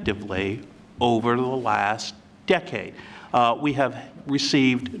effectively over the last decade. We have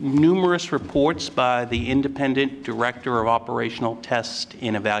received numerous reports by the Independent Director of Operational Test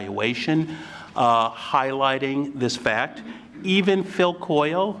and Evaluation. highlighting this fact. Even Phil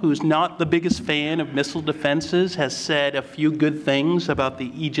Coyle, who's not the biggest fan of missile defenses, has said a few good things about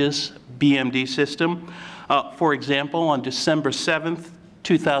the Aegis BMD system. For example, on December 7th,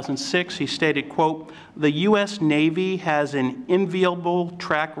 2006, he stated, quote, "The U.S. Navy has an enviable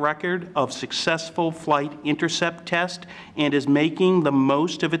track record of successful flight intercept test and is making the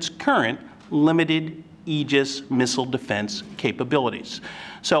most of its current limited Aegis missile defense capabilities."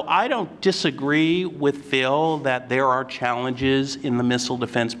 So I don't disagree with Phil that there are challenges in the missile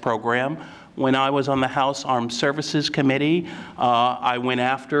defense program. When I was on the House Armed Services Committee, I went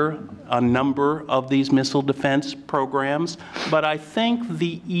after a number of these missile defense programs, but I think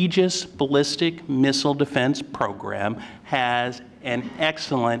the Aegis ballistic missile defense program has an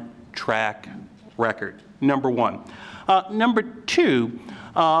excellent track record, number one. Number two,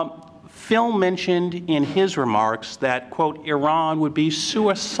 Phil mentioned in his remarks that, quote, Iran would be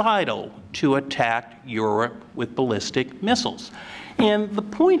suicidal to attack Europe with ballistic missiles. And the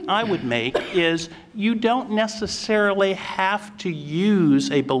point I would make is you don't necessarily have to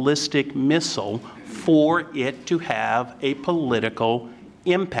use a ballistic missile for it to have a political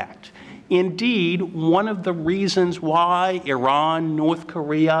impact. Indeed, one of the reasons why Iran, North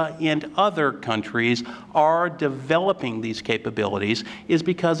Korea, and other countries are developing these capabilities is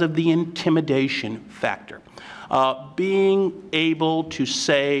because of the intimidation factor. Being able to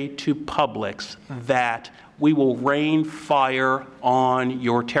say to publics that we will rain fire on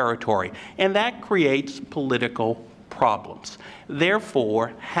your territory, and that creates political problems.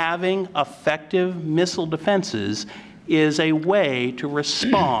 Therefore, having effective missile defenses is a way to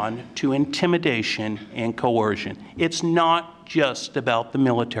respond to intimidation and coercion. It's not just about the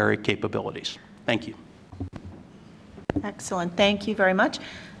military capabilities. Thank you. Excellent. Thank you very much.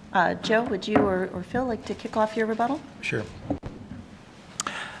 Joe, would you or Phil like to kick off your rebuttal? Sure.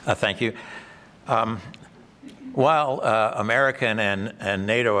 Thank you. While American and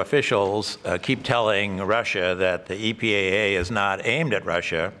NATO officials keep telling Russia that the EPAA is not aimed at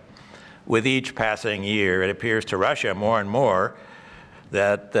Russia, with each passing year, it appears to Russia more and more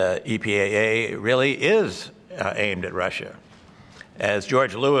that the EPAA really is aimed at Russia. As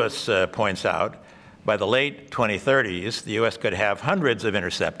George Lewis points out, by the late 2030s, the U.S. could have hundreds of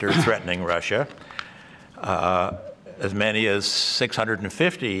interceptors threatening Russia, as many as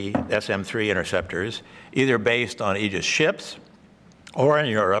 650 SM-3 interceptors, either based on Aegis ships or in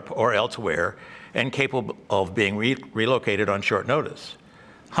Europe or elsewhere, and capable of being relocated on short notice.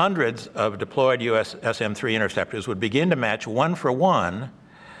 Hundreds of deployed U.S. SM-3 interceptors would begin to match one for one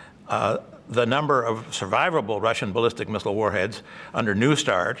the number of survivable Russian ballistic missile warheads under New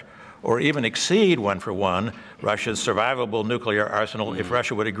START, or even exceed one for one Russia's survivable nuclear arsenal if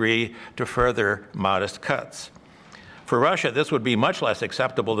Russia would agree to further modest cuts. For Russia, this would be much less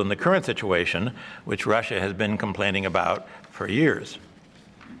acceptable than the current situation, which Russia has been complaining about for years.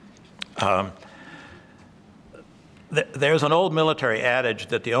 There's an old military adage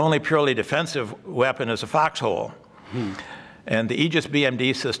that the only purely defensive weapon is a foxhole. And the Aegis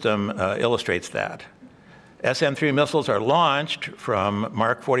BMD system illustrates that. SM-3 missiles are launched from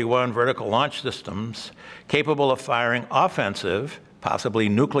Mark 41 vertical launch systems capable of firing offensive, possibly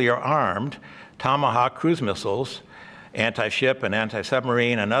nuclear-armed, Tomahawk cruise missiles, anti-ship and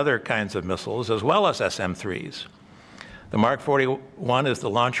anti-submarine and other kinds of missiles, as well as SM-3s. The Mark 41 is the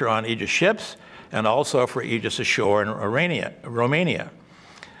launcher on Aegis ships and also for Aegis ashore in Romania.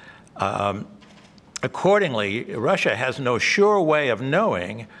 Accordingly, Russia has no sure way of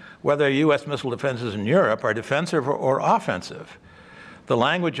knowing whether U.S. missile defenses in Europe are defensive or offensive. The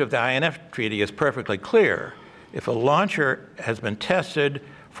language of the INF Treaty is perfectly clear. If a launcher has been tested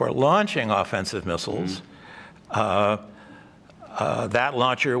for launching offensive missiles, that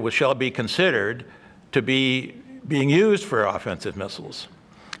launcher shall be considered to be being used for offensive missiles.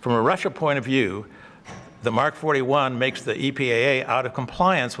 From a Russia point of view, the Mark 41 makes the EPAA out of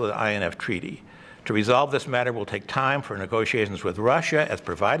compliance with the INF Treaty. To resolve this matter will take time for negotiations with Russia, as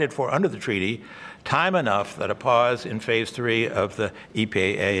provided for under the treaty, time enough that a pause in phase 3 of the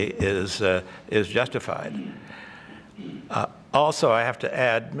EPAA is justified. Also, I have to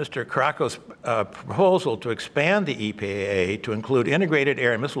add Mr. Karako's proposal to expand the EPAA to include integrated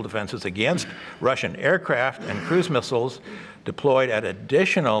air and missile defenses against Russian aircraft and cruise missiles deployed at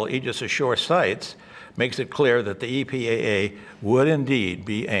additional Aegis ashore sites makes it clear that the EPAA would indeed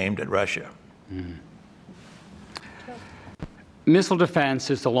be aimed at Russia. Missile defense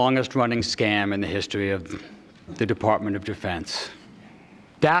is the longest-running scam in the history of the Department of Defense.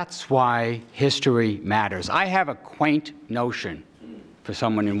 That's why history matters. I have a quaint notion for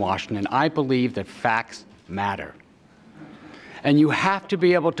someone in Washington. I believe that facts matter. And you have to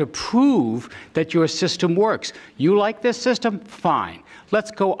be able to prove that your system works. You like this system? Fine.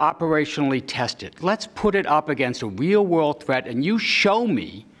 Let's go operationally test it. Let's put it up against a real-world threat, and you show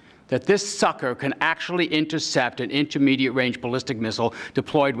me that this sucker can actually intercept an intermediate-range ballistic missile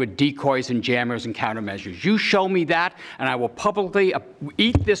deployed with decoys and jammers and countermeasures. You show me that, and I will publicly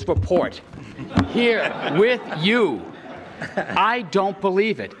eat this report here with you. I don't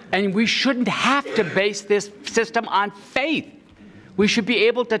believe it. And we shouldn't have to base this system on faith. We should be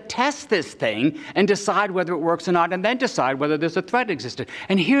able to test this thing and decide whether it works or not, and then decide whether there's a threat existed.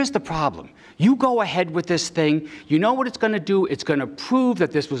 And here's the problem. You go ahead with this thing, you know what it's going to do? It's going to prove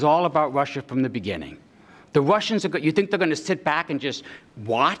that this was all about Russia from the beginning. The Russians, you think they're going to sit back and just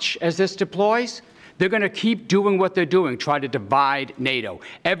watch as this deploys? They're going to keep doing what they're doing, try to divide NATO.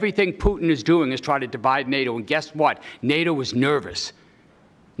 Everything Putin is doing is try to divide NATO, and guess what? NATO is nervous.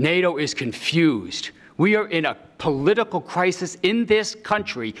 NATO is confused. We are in a political crisis in this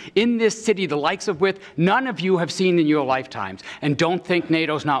country, in this city, the likes of which none of you have seen in your lifetimes, and don't think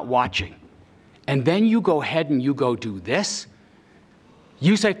NATO's not watching. And then you go ahead and you go do this.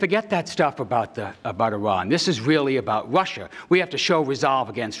 You say, forget that stuff about Iran. This is really about Russia. We have to show resolve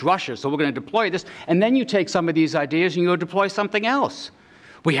against Russia, so we're going to deploy this. And then you take some of these ideas and you go deploy something else.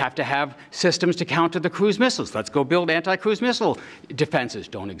 We have to have systems to counter the cruise missiles. Let's go build anti-cruise missile defenses.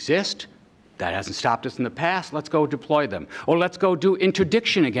 Don't exist. That hasn't stopped us in the past. Let's go deploy them. Or let's go do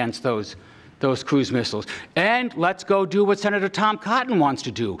interdiction against those cruise missiles. And let's go do what Senator Tom Cotton wants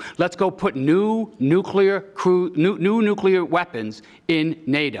to do. Let's go put new nuclear weapons in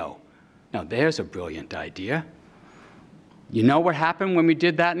NATO. Now, there's a brilliant idea. You know what happened when we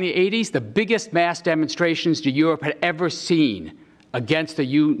did that in the 80s? The biggest mass demonstrations Europe had ever seen against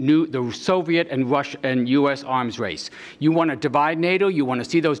the Soviet and Russia and U.S. arms race. You want to divide NATO? You want to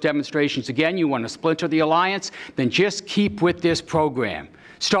see those demonstrations again? You want to splinter the alliance? Then just keep with this program.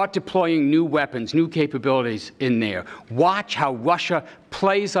 Start deploying new weapons, new capabilities in there. Watch how Russia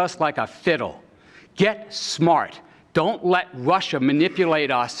plays us like a fiddle. Get smart. Don't let Russia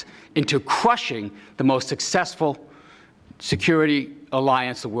manipulate us into crushing the most successful security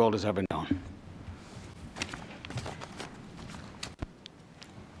alliance the world has ever known.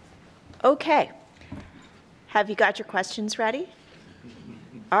 Okay. Have you got your questions ready?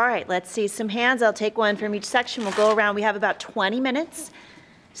 All right, let's see some hands. I'll take one from each section. We'll go around. We have about 20 minutes.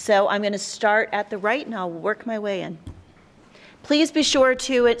 So I'm going to start at the right, and I'll work my way in. Please be sure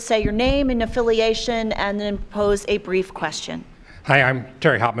to say your name and affiliation, and then pose a brief question. Hi, I'm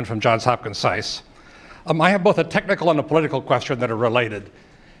Terry Hopman from Johns Hopkins SAIS. I have both a technical and a political question that are related.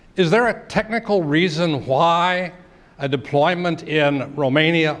 Is there a technical reason why a deployment in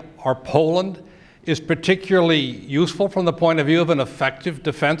Romania or Poland is particularly useful from the point of view of an effective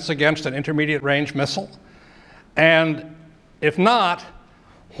defense against an intermediate range missile? And if not,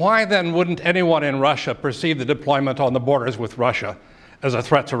 why then wouldn't anyone in Russia perceive the deployment on the borders with Russia as a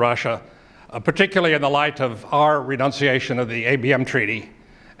threat to Russia, particularly in the light of our renunciation of the ABM treaty,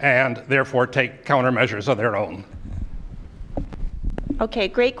 and therefore take countermeasures of their own? Okay,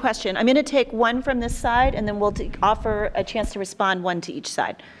 great question. I'm going to take one from this side, and then we'll offer a chance to respond one to each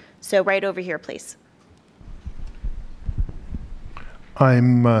side. So right over here, please.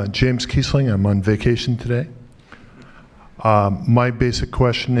 I'm James Kiesling. I'm on vacation today. My basic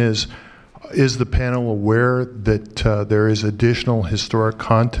question is the panel aware that there is additional historic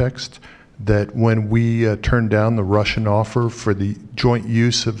context that when we turned down the Russian offer for the joint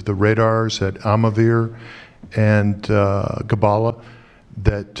use of the radars at Amavir and Gabala,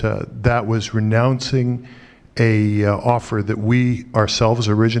 that was renouncing a offer that we ourselves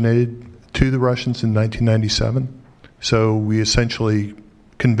originated to the Russians in 1997. So we essentially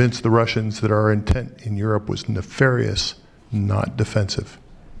convinced the Russians that our intent in Europe was nefarious, not defensive.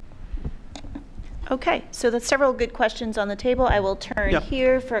 Okay, so that's several good questions on the table. I will turn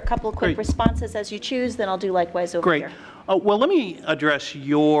here for a couple of quick responses as you choose, then I'll do likewise over here. Well, let me address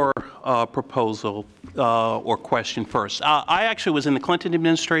your proposal or question first. I actually was in the Clinton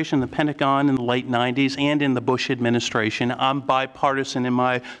administration, the Pentagon in the late 90s, and in the Bush administration. I'm bipartisan in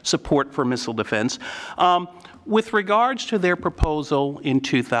my support for missile defense. With regards to their proposal in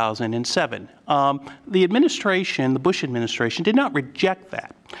 2007, the administration, the Bush administration, did not reject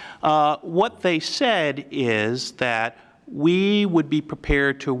that. What they said is that we would be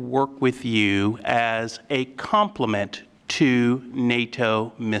prepared to work with you as a complement to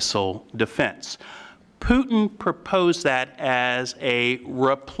NATO missile defense. Putin proposed that as a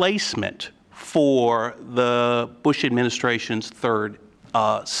replacement for the Bush administration's third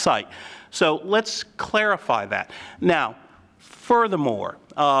site. So let's clarify that. Now, furthermore,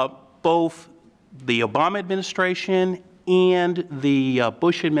 both the Obama administration and the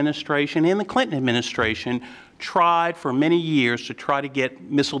Bush administration and the Clinton administration tried for many years to try to get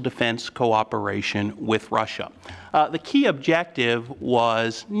missile defense cooperation with Russia. The key objective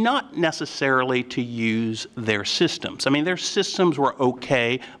was not necessarily to use their systems. I mean, their systems were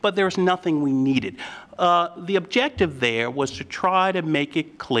okay, but there was nothing we needed. The objective there was to try to make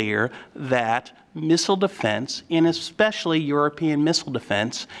it clear that missile defense, and especially European missile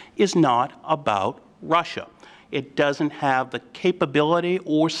defense, is not about Russia. It doesn't have the capability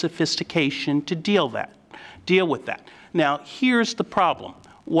or sophistication to deal with that. Now, here's the problem.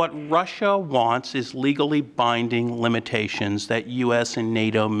 What Russia wants is legally binding limitations that U.S. and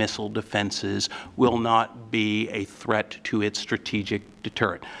NATO missile defenses will not be a threat to its strategic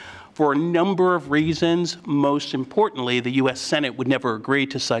deterrent. For a number of reasons, most importantly, the U.S. Senate would never agree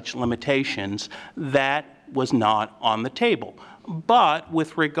to such limitations. That was not on the table. But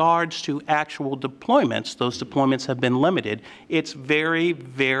with regards to actual deployments, those deployments have been limited. It's very,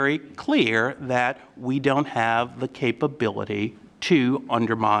 very clear that we don't have the capability to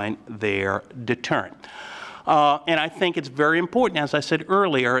undermine their deterrent. And I think it's very important, as I said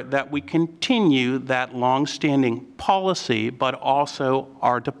earlier, that we continue that longstanding policy, but also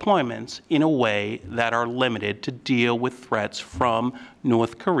our deployments in a way that are limited to deal with threats from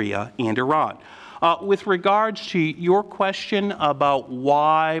North Korea and Iran. With regards to your question about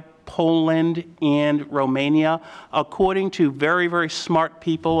why Poland and Romania, according to very, very smart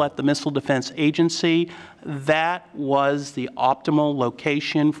people at the Missile Defense Agency, that was the optimal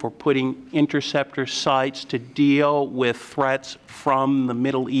location for putting interceptor sites to deal with threats from the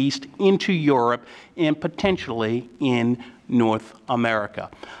Middle East into Europe and potentially in North America.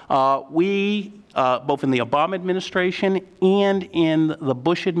 Both in the Obama administration and in the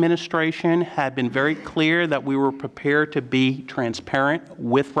Bush administration, had been very clear that we were prepared to be transparent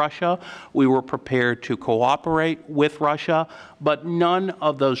with Russia. We were prepared to cooperate with Russia, but none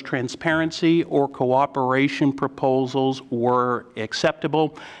of those transparency or cooperation proposals were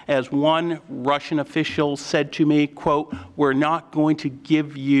acceptable. As one Russian official said to me, quote, "We're not going to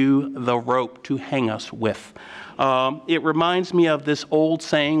give you the rope to hang us with." It reminds me of this old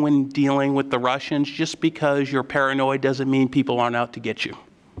saying when dealing with the Russians, just because you're paranoid doesn't mean people aren't out to get you.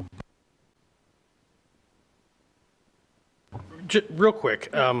 Real quick,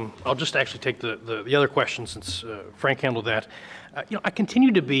 I'll just actually take the other question since Frank handled that. I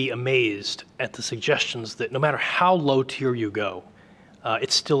continue to be amazed at the suggestions that no matter how low tier you go,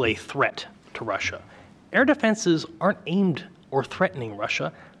 it's still a threat to Russia. Air defenses aren't aimed or threatening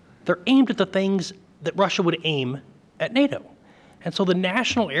Russia. They're aimed at the things that Russia would aim at NATO. And so the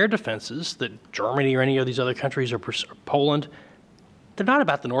national air defenses that Germany or any of these other countries or Poland, they're not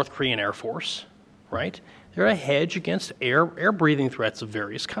about the North Korean Air Force, right? They're a hedge against air-breathing threats of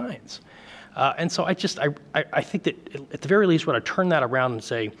various kinds. And so I think that at the very least, we ought to turn that around and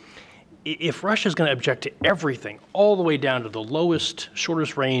say, if Russia is going to object to everything, all the way down to the lowest,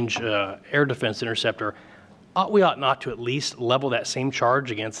 shortest range air defense interceptor, we ought not to at least level that same charge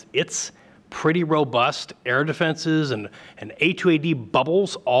against its pretty robust air defenses and A2AD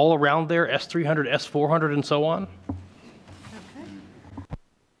bubbles all around there, S-300, S-400, and so on?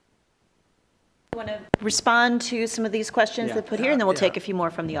 You want to respond to some of these questions that put here, and then we'll take a few more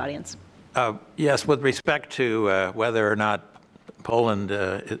from the audience. Yes, with respect to whether or not Poland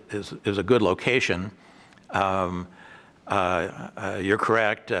is a good location, you're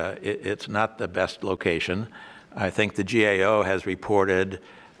correct. It's not the best location. I think the GAO has reported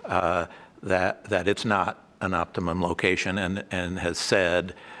that it's not an optimum location and has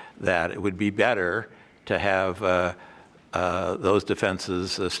said that it would be better to have those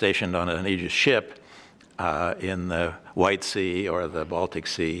defenses stationed on an Aegis ship in the White Sea or the Baltic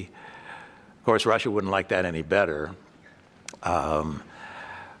Sea. Of course, Russia wouldn't like that any better. The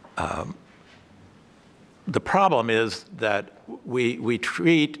problem is that we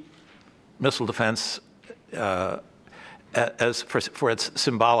treat missile defense for its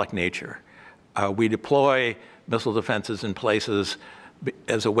symbolic nature. We deploy missile defenses in places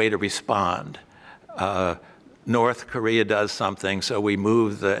as a way to respond. North Korea does something, so we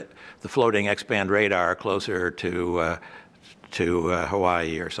move the floating X-band radar closer to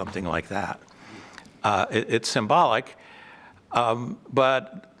Hawaii or something like that. It's symbolic,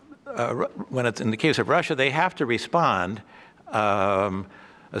 but when it's in the case of Russia, they have to respond,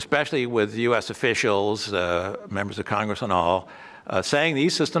 especially with U.S. officials, members of Congress and all, saying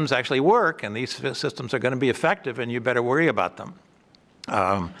these systems actually work and these systems are going to be effective and you better worry about them.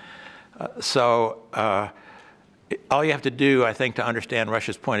 All you have to do, I think, to understand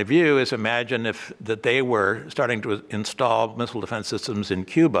Russia's point of view is imagine that they were starting to install missile defense systems in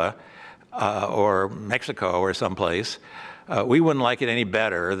Cuba or Mexico or someplace, we wouldn't like it any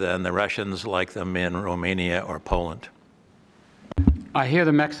better than the Russians like them in Romania or Poland. I hear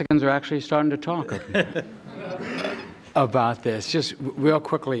the Mexicans are actually starting to talk about this. Just real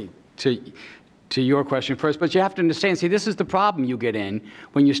quickly to your question first, but you have to understand, see, this is the problem you get in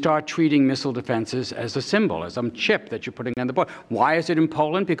when you start treating missile defenses as a symbol, as some chip that you're putting on the board. Why is it in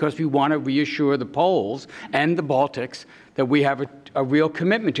Poland? Because we want to reassure the Poles and the Baltics that we have a real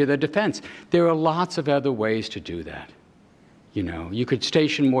commitment to their defense. There are lots of other ways to do that. You know, you could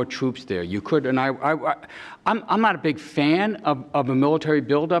station more troops there. You could, and I'm not a big fan of a military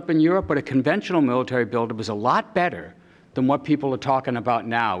buildup in Europe, but a conventional military buildup is a lot better than what people are talking about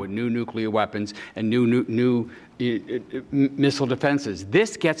now with new nuclear weapons and new missile defenses.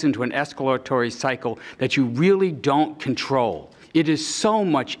 This gets into an escalatory cycle that you really don't control. It is so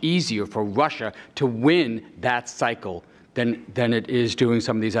much easier for Russia to win that cycle than it is doing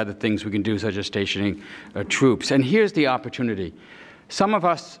some of these other things we can do, such as stationing troops. And here's the opportunity. Some of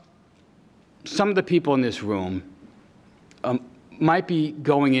the people in this room might be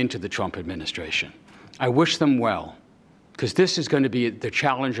going into the Trump administration. I wish them well, because this is going to be the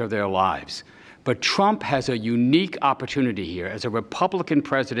challenge of their lives. But Trump has a unique opportunity here. As a Republican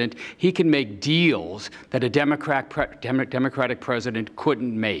president, he can make deals that a Democratic president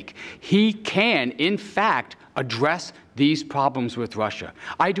couldn't make. He can, in fact, address these problems with Russia.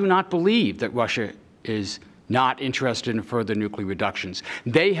 I do not believe that Russia is not interested in further nuclear reductions.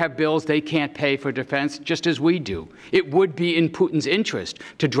 They have bills they can't pay for defense, just as we do. It would be in Putin's interest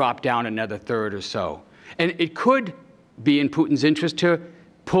to drop down another third or so. And it could be in Putin's interest to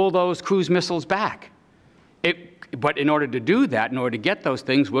pull those cruise missiles back. But in order to do that, in order to get those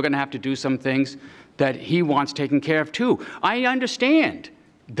things, we're going to have to do some things that he wants taken care of too. I understand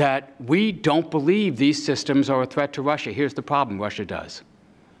that we don't believe these systems are a threat to Russia. Here's the problem: Russia does.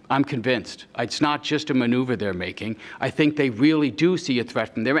 I'm convinced. It's not just a maneuver they're making. I think they really do see a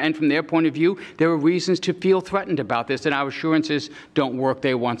threat from there. And from their point of view, there are reasons to feel threatened about this. And our assurances don't work.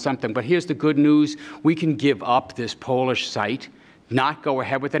 They want something. But here's the good news. We can give up this Polish site, not go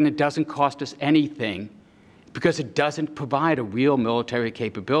ahead with it, and it doesn't cost us anything, because it doesn't provide a real military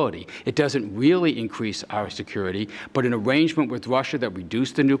capability. It doesn't really increase our security, but an arrangement with Russia that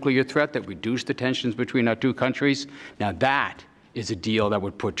reduced the nuclear threat, that reduced the tensions between our two countries, now that is a deal that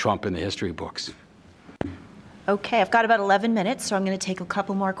would put Trump in the history books. Okay, I've got about 11 minutes, so I'm going to take a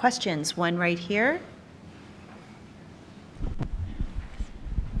couple more questions. One right here.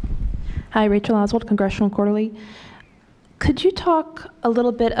 Hi, Rachel Oswald, Congressional Quarterly. Could you talk a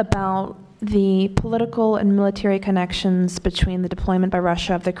little bit about the political and military connections between the deployment by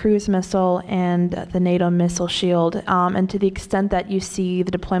Russia of the cruise missile and the NATO missile shield, and to the extent that you see the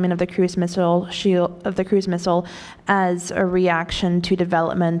deployment of the cruise missile as a reaction to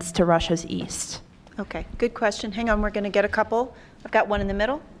developments to Russia's east? Okay, good question. Hang on, we're going to get a couple. I've got one in the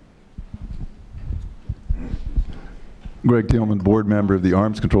middle. Greg Thielman, board member of the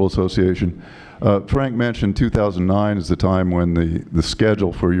Arms Control Association. Frank mentioned 2009 as the time when the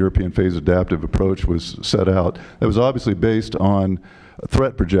schedule for European phase adaptive approach was set out. That was obviously based on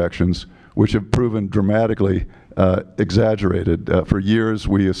threat projections, which have proven dramatically exaggerated. For years,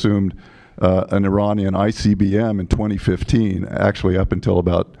 we assumed an Iranian ICBM in 2015, actually up until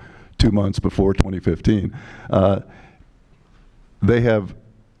about 2 months before 2015. They have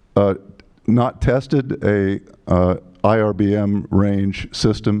not tested a IRBM range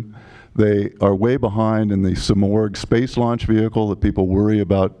system. They are way behind in the Simorgh space launch vehicle that people worry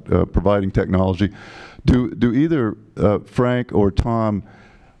about providing technology. Do either Frank or Tom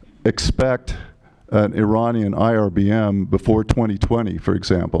expect an Iranian IRBM before 2020, for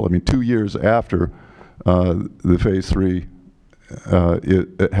example? I mean, 2 years after the phase 3,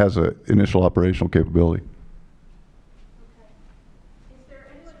 it has an initial operational capability.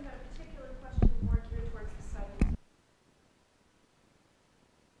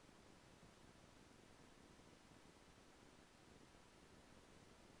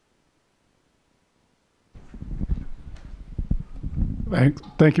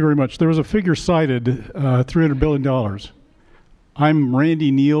 Thank you very much. There was a figure cited, $300 billion. I'm Randy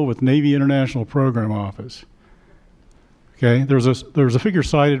Neal with Navy International Program Office. Okay, there's a figure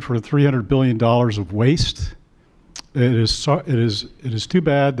cited for $300 billion of waste. It is too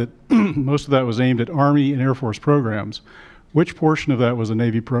bad that most of that was aimed at Army and Air Force programs. Which portion of that was a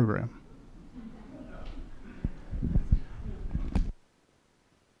Navy program?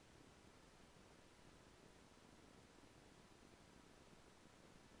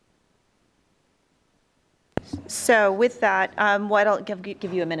 So with that, I'll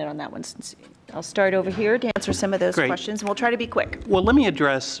give you a minute on that one. I'll start over here to answer some of those Great. questions, and we'll try to be quick. Well, let me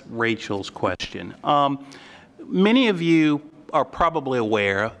address Rachel's question. Many of you are probably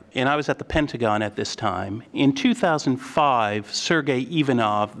aware, and I was at the Pentagon at this time, in 2005, Sergei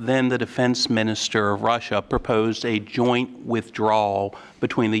Ivanov, then the defense minister of Russia, proposed a joint withdrawal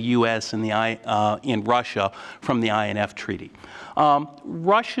between the U.S. and Russia from the INF Treaty.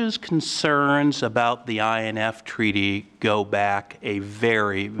 Russia's concerns about the INF Treaty go back a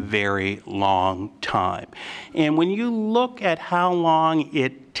very, very long time. And when you look at how long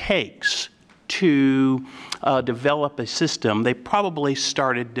it takes to develop a system, they probably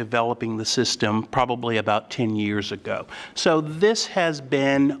started developing the system probably about 10 years ago. So this has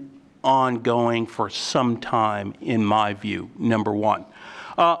been ongoing for some time, in my view, number one.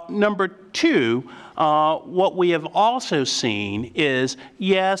 Number two, what we have also seen is,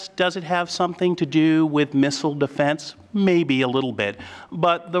 yes, does it have something to do with missile defense? Maybe a little bit.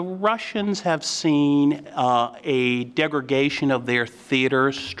 But the Russians have seen a degradation of their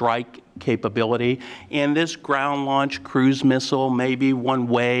theater strike capability, and this ground launch cruise missile may be one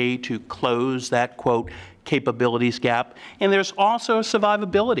way to close that, quote, capabilities gap. And there's also a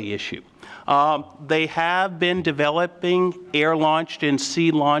survivability issue. They have been developing air-launched and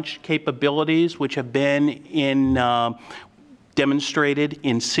sea-launched capabilities, which have been demonstrated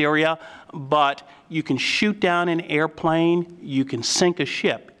in Syria, but you can shoot down an airplane, you can sink a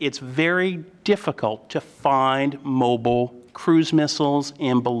ship. It's very difficult to find mobile cruise missiles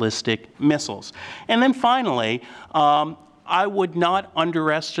and ballistic missiles. And then finally, I would not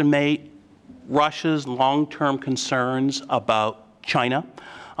underestimate Russia's long-term concerns about China.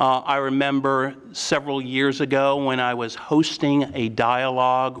 I remember several years ago when I was hosting a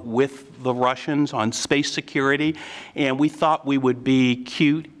dialogue with the Russians on space security, and we thought we would be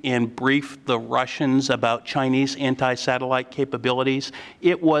cute and brief the Russians about Chinese anti-satellite capabilities.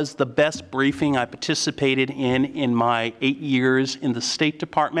 It was the best briefing I participated in my 8 years in the State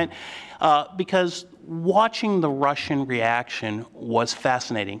Department, because watching the Russian reaction was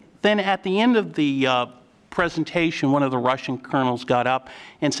fascinating. Then at the end of the presentation, one of the Russian colonels got up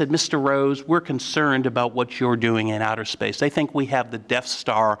and said, "Mr. Rose, we're concerned about what you're doing in outer space. They think we have the Death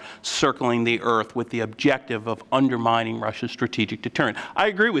Star circling the Earth with the objective of undermining Russia's strategic deterrent." I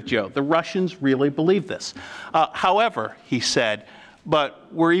agree with Joe. The Russians really believe this. However, he said, but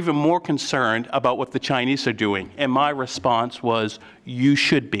we're even more concerned about what the Chinese are doing. And my response was, you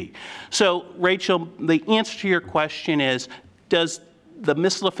should be. So, Rachel, the answer to your question is, does the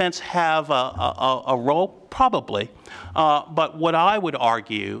missile defense have a role? Probably. But what I would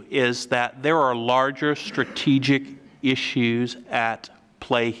argue is that there are larger strategic issues at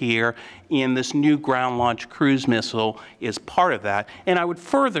play here, and this new ground launch cruise missile is part of that. And I would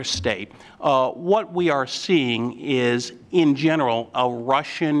further state what we are seeing is, in general, a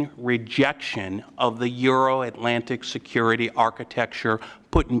Russian rejection of the Euro-Atlantic security architecture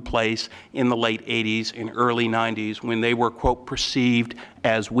put in place in the late 80s and early 90s when they were, quote, perceived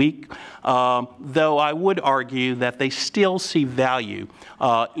as weak, though I would argue that they still see value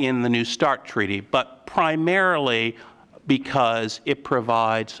in the New START treaty, but primarily because it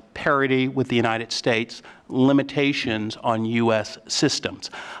provides parity with the United States, limitations on U.S. systems.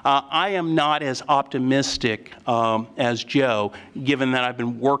 I am not as optimistic as Joe, given that I've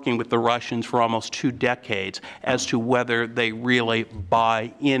been working with the Russians for almost 2 decades, as to whether they really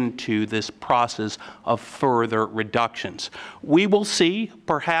buy into this process of further reductions. We will see.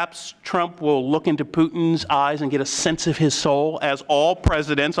 Perhaps Trump will look into Putin's eyes and get a sense of his soul, as all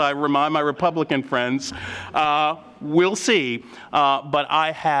presidents, I remind my Republican friends, we'll see, but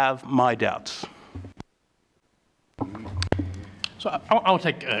I have my doubts. So I'll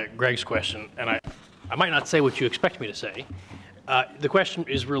take Greg's question, and I might not say what you expect me to say. The question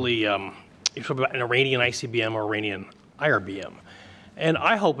is really about an Iranian ICBM or Iranian IRBM. And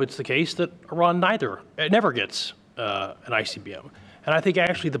I hope it's the case that Iran never gets an ICBM. And I think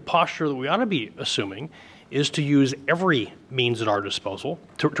actually the posture that we ought to be assuming is to use every means at our disposal,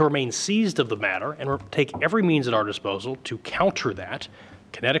 to remain seized of the matter, and take every means at our disposal to counter that,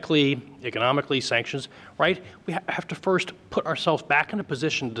 kinetically, economically, sanctions, right? We have to first put ourselves back in a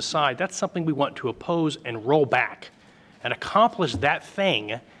position to decide that's something we want to oppose and roll back and accomplish that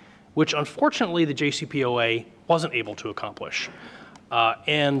thing, which unfortunately the JCPOA wasn't able to accomplish.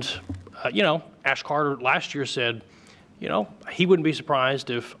 You know, Ash Carter last year said, you know, he wouldn't be surprised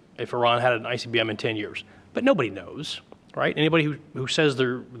if Iran had an ICBM in 10 years. But nobody knows, right? Anybody who says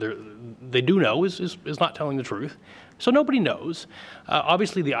they do know is not telling the truth. So nobody knows.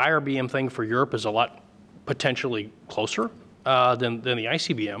 Obviously, the IRBM thing for Europe is a lot potentially closer than the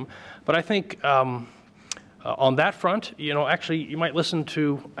ICBM. But I think On that front, actually, you might listen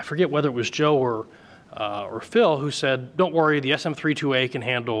to, I forget whether it was Joe or Phil, who said, don't worry, the SM-32A can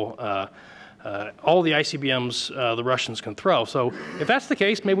handle all the ICBMs the Russians can throw. So if that's the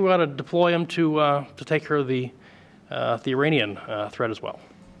case, maybe we ought to deploy them to take care of the Iranian threat as well.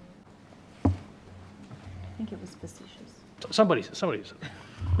 I think it was facetious. Somebody said.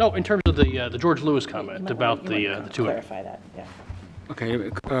 No, in terms of the George Lewis comment about the two. Clarify that, yeah.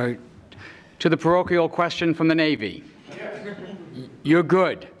 Okay, to the parochial question from the Navy. You're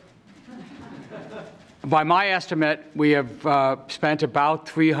good. By my estimate, we have spent about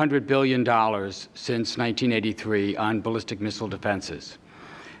 $300 billion since 1983 on ballistic missile defenses.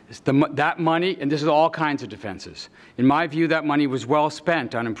 That money, and this is all kinds of defenses, in my view, that money was well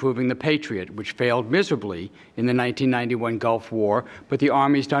spent on improving the Patriot, which failed miserably in the 1991 Gulf War, but the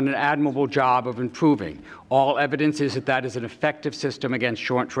Army's done an admirable job of improving. All evidence is that that is an effective system against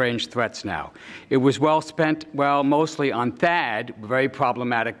short-range threats now. It was well spent, well, mostly on THAAD, a very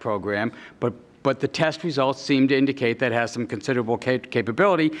problematic program, but the test results seem to indicate that it has some considerable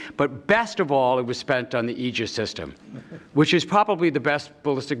capability. But best of all, it was spent on the Aegis system, which is probably the best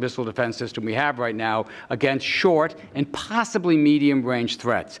ballistic missile defense system we have right now against short and possibly medium-range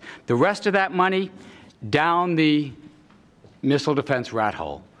threats. The rest of that money, down the missile defense rat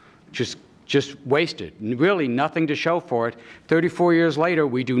hole, just wasted. Really nothing to show for it. 34 years later,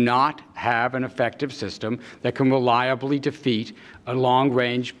 we do not have an effective system that can reliably defeat a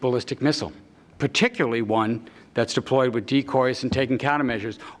long-range ballistic missile, particularly one that's deployed with decoys and taking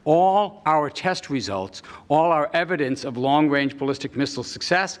countermeasures. All our test results, all our evidence of long-range ballistic missile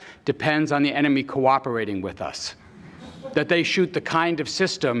success depends on the enemy cooperating with us. That they shoot the kind of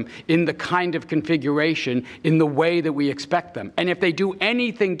system in the kind of configuration in the way that we expect them. And if they do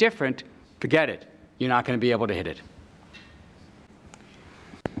anything different, forget it. You're not going to be able to hit it.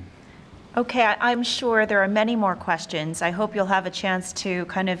 Okay, I'm sure there are many more questions. I hope you'll have a chance to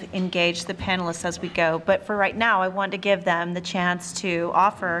kind of engage the panelists as we go. But for right now, I want to give them the chance to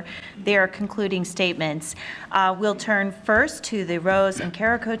offer their concluding statements. We'll turn first to the Rose and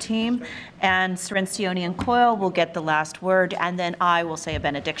Karako team, and Cirincione and Coyle will get the last word, and then I will say a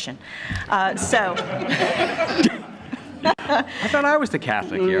benediction. I thought I was the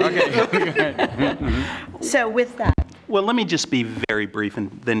Catholic here. Okay. So with that. Well, let me just be very brief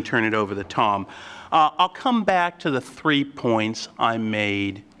and then turn it over to Tom. I'll come back to the 3 points I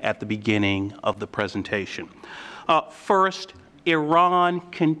made at the beginning of the presentation. First, Iran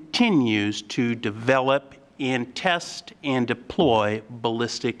continues to develop and test and deploy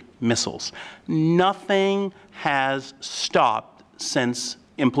ballistic missiles. Nothing has stopped since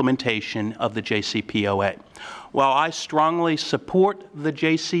implementation of the JCPOA. While I strongly support the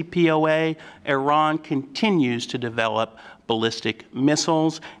JCPOA, Iran continues to develop ballistic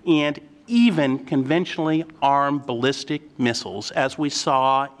missiles and even conventionally armed ballistic missiles, as we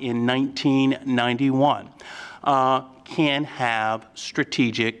saw in 1991, can have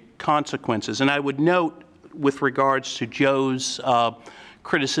strategic consequences. And I would note, with regards to Joe's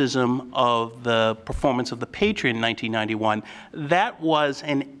criticism of the performance of the Patriot in 1991, that was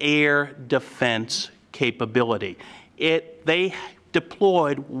an air defense capability. They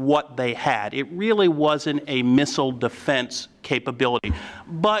deployed what they had. It really wasn't a missile defense capability.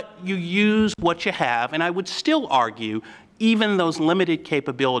 But you use what you have, and I would still argue even those limited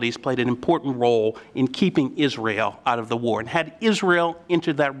capabilities played an important role in keeping Israel out of the war. And had Israel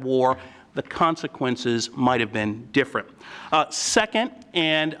entered that war, the consequences might have been different. Second,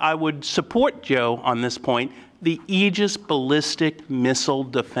 and I would support Joe on this point, the Aegis ballistic missile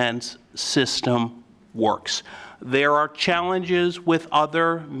defense system works. There are challenges with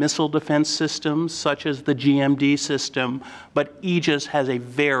other missile defense systems, such as the GMD system, but Aegis has a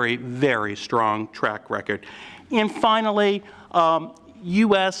very, very strong track record. And finally,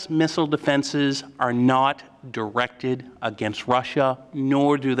 U.S. missile defenses are not directed against Russia,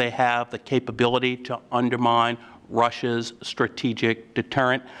 nor do they have the capability to undermine Russia's strategic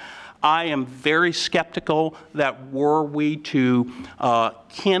deterrent. I am very skeptical that were we to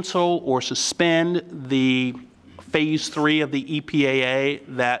cancel or suspend the Phase 3 of the EPAA,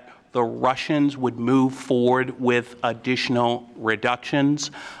 that the Russians would move forward with additional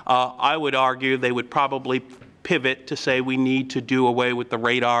reductions. I would argue they would probably pivot to say we need to do away with the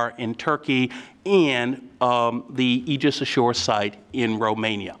radar in Turkey and the Aegis Ashore site in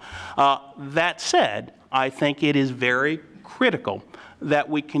Romania. That said, I think it is very critical that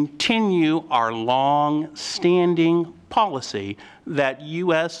we continue our long-standing policy that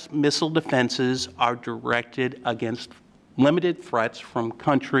U.S. missile defenses are directed against limited threats from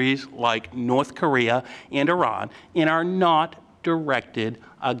countries like North Korea and Iran and are not directed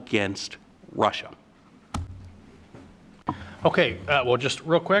against Russia. Okay, well, just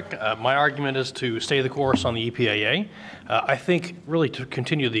real quick, my argument is to stay the course on the EPAA. I think, really, to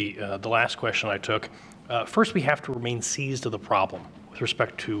continue the last question I took, first we have to remain seized of the problem with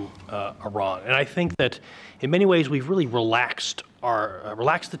respect to Iran. And I think that in many ways we've really relaxed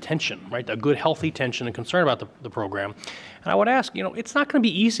the tension, right? A good, healthy tension and concern about the program. And I would ask, it's not going to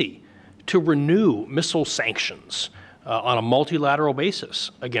be easy to renew missile sanctions on a multilateral basis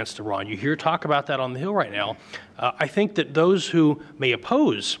against Iran. You hear talk about that on the Hill right now. I think that those who may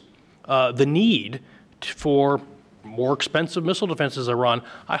oppose the need for more expensive missile defenses of Iran,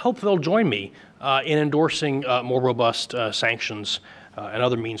 I hope they'll join me in endorsing more robust sanctions and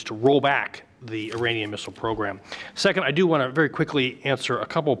other means to roll back the Iranian missile program. Second, I do want to very quickly answer a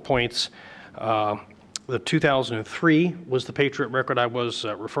couple of points. The 2003 was the Patriot record I was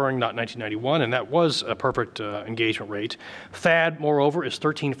referring, not 1991, and that was a perfect engagement rate. THAAD, moreover, is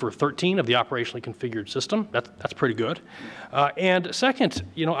 13 for 13 of the operationally configured system. That's pretty good. And second,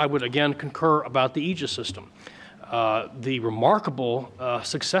 I would again concur about the Aegis system. The remarkable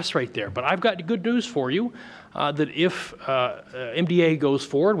success rate there. But I've got good news for you that if MDA goes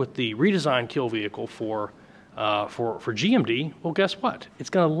forward with the redesigned kill vehicle for GMD, well, guess what?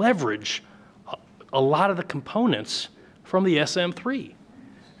 It's going to leverage a lot of the components from the SM-3.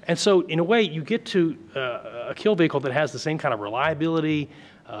 And so, in a way, you get to a kill vehicle that has the same kind of reliability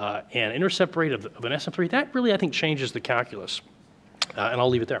and intercept rate of an SM-3. That really, I think, changes the calculus. And I'll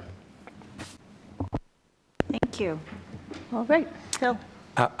leave it there. Thank you. All right, Phil.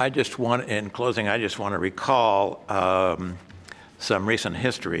 In closing, I just want to recall some recent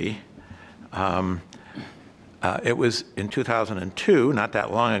history. It was in 2002, not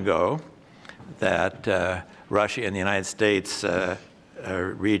that long ago, that Russia and the United States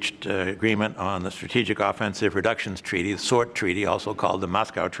reached agreement on the Strategic Offensive Reductions Treaty, the SORT Treaty, also called the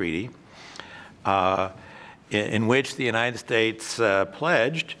Moscow Treaty, in which the United States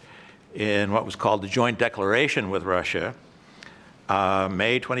pledged in what was called the Joint Declaration with Russia,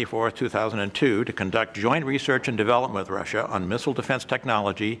 May 24, 2002, to conduct joint research and development with Russia on missile defense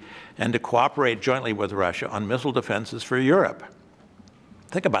technology and to cooperate jointly with Russia on missile defenses for Europe.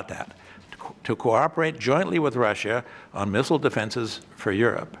 Think about that. To cooperate jointly with Russia on missile defenses for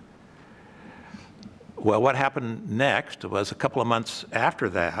Europe. Well, what happened next was a couple of months after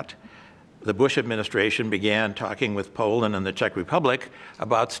that, the Bush administration began talking with Poland and the Czech Republic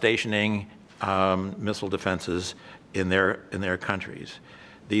about stationing missile defenses in their countries.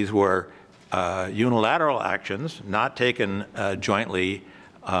 These were unilateral actions, not taken jointly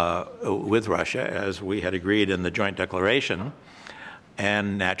with Russia, as we had agreed in the joint declaration.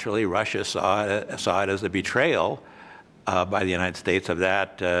 And naturally, Russia saw it as a betrayal by the United States of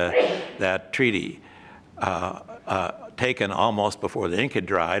that treaty, taken almost before the ink had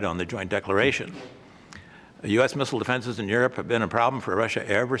dried on the joint declaration. U.S. missile defenses in Europe have been a problem for Russia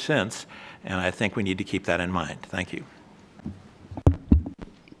ever since, and I think we need to keep that in mind. Thank you.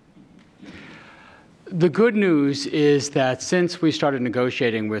 The good news is that since we started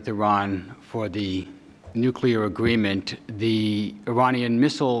negotiating with Iran for the nuclear agreement, the Iranian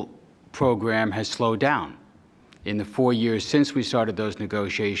missile program has slowed down. In the 4 years since we started those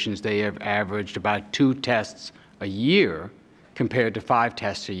negotiations, they have averaged about 2 tests a year compared to 5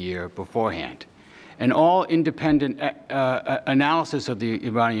 tests a year beforehand. And all independent analysis of the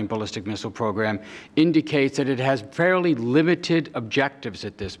Iranian ballistic missile program indicates that it has fairly limited objectives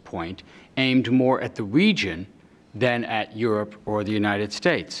at this point, aimed more at the region than at Europe or the United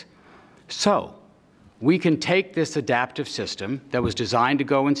States. So, we can take this adaptive system that was designed to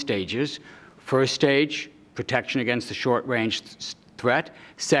go in stages. First stage, protection against the short-range threat.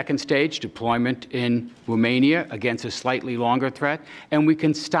 Second stage, deployment in Romania against a slightly longer threat. And we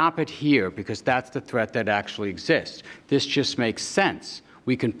can stop it here because that's the threat that actually exists. This just makes sense.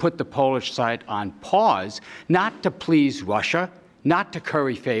 We can put the Polish site on pause, not to please Russia, not to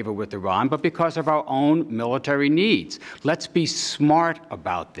curry favor with Iran, but because of our own military needs. Let's be smart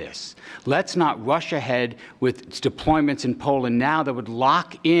about this. Let's not rush ahead with deployments in Poland now that would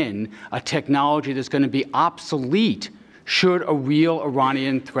lock in a technology that's going to be obsolete should a real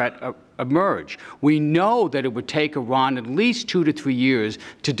Iranian threat emerge. We know that it would take Iran at least 2 to 3 years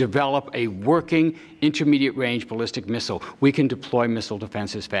to develop a working intermediate-range ballistic missile. We can deploy missile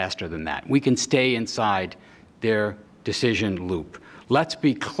defenses faster than that. We can stay inside their decision loop. Let's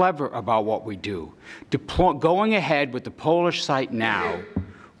be clever about what we do. Going ahead with the Polish site now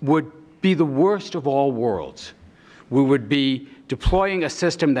would be the worst of all worlds. We would be deploying a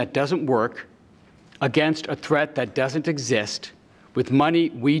system that doesn't work against a threat that doesn't exist with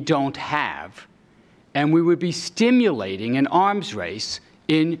money we don't have, and we would be stimulating an arms race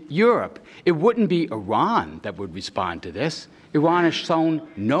in Europe. It wouldn't be Iran that would respond to this. Iran has shown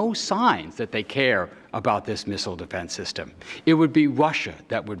no signs that they care about this missile defense system. It would be Russia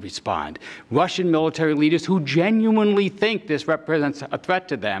that would respond. Russian military leaders who genuinely think this represents a threat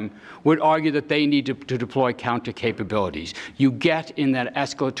to them would argue that they need to deploy counter capabilities. You get in that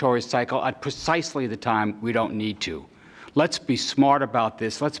escalatory cycle at precisely the time we don't need to. Let's be smart about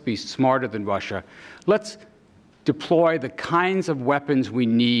this. Let's be smarter than Russia. Let's deploy the kinds of weapons we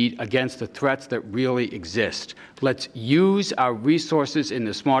need against the threats that really exist. Let's use our resources in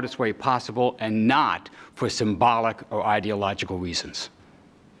the smartest way possible and not for symbolic or ideological reasons.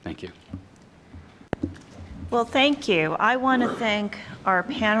 Thank you. Well, thank you. I want to thank our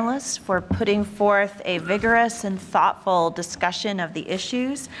panelists for putting forth a vigorous and thoughtful discussion of the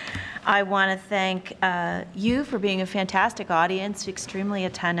issues. I want to thank you for being a fantastic audience, extremely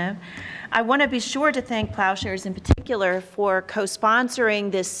attentive. I want to be sure to thank Ploughshares in particular for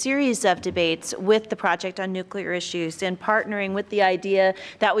co-sponsoring this series of debates with the Project on Nuclear Issues and partnering with the idea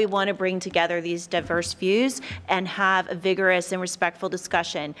that we want to bring together these diverse views and have a vigorous and respectful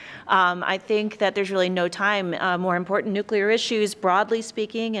discussion. I think that there's really no time more important. Nuclear issues, broadly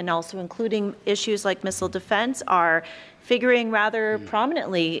speaking, and also including issues like missile defense, are figuring rather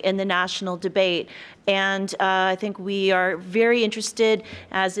prominently in the national debate. And I think we are very interested,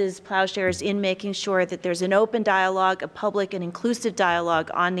 as is Ploughshares, in making sure that there's an open dialogue, a public and inclusive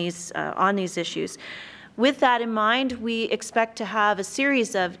dialogue on these issues. With that in mind, we expect to have a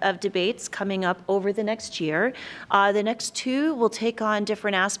series of debates coming up over the next year. The next two will take on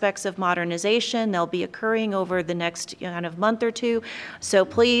different aspects of modernization. They'll be occurring over the next kind of month or two. So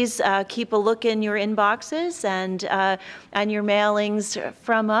please keep a look in your inboxes and your mailings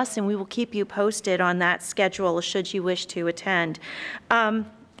from us, and we will keep you posted on that schedule should you wish to attend.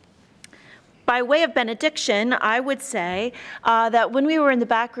 By way of benediction, I would say that when we were in the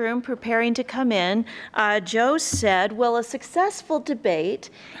back room preparing to come in, Joe said, well, a successful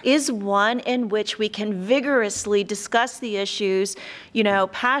debate is one in which we can vigorously discuss the issues,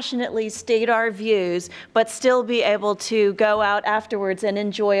 passionately state our views, but still be able to go out afterwards and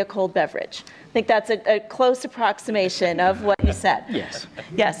enjoy a cold beverage. I think that's a close approximation of what you said. Yes.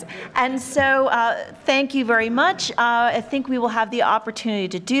 Yes. And so thank you very much. I think we will have the opportunity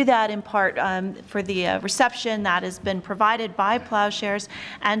to do that in part for the reception that has been provided by Ploughshares.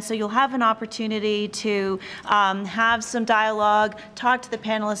 And so you'll have an opportunity to have some dialogue, talk to the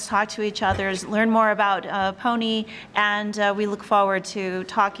panelists, talk to each other, learn more about PONI, and we look forward to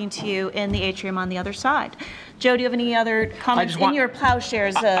talking to you in the atrium on the other side. Joe, do you have any other comments in your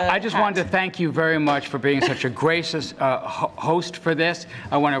Ploughshares I just wanted to thank you very much for being such a gracious host for this.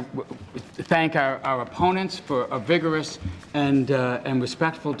 I want to thank our opponents for a vigorous and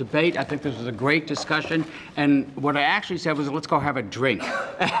respectful debate. I think this was a great discussion. And what I actually said was, let's go have a drink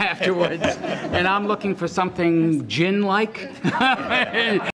afterwards. And I'm looking for something gin-like.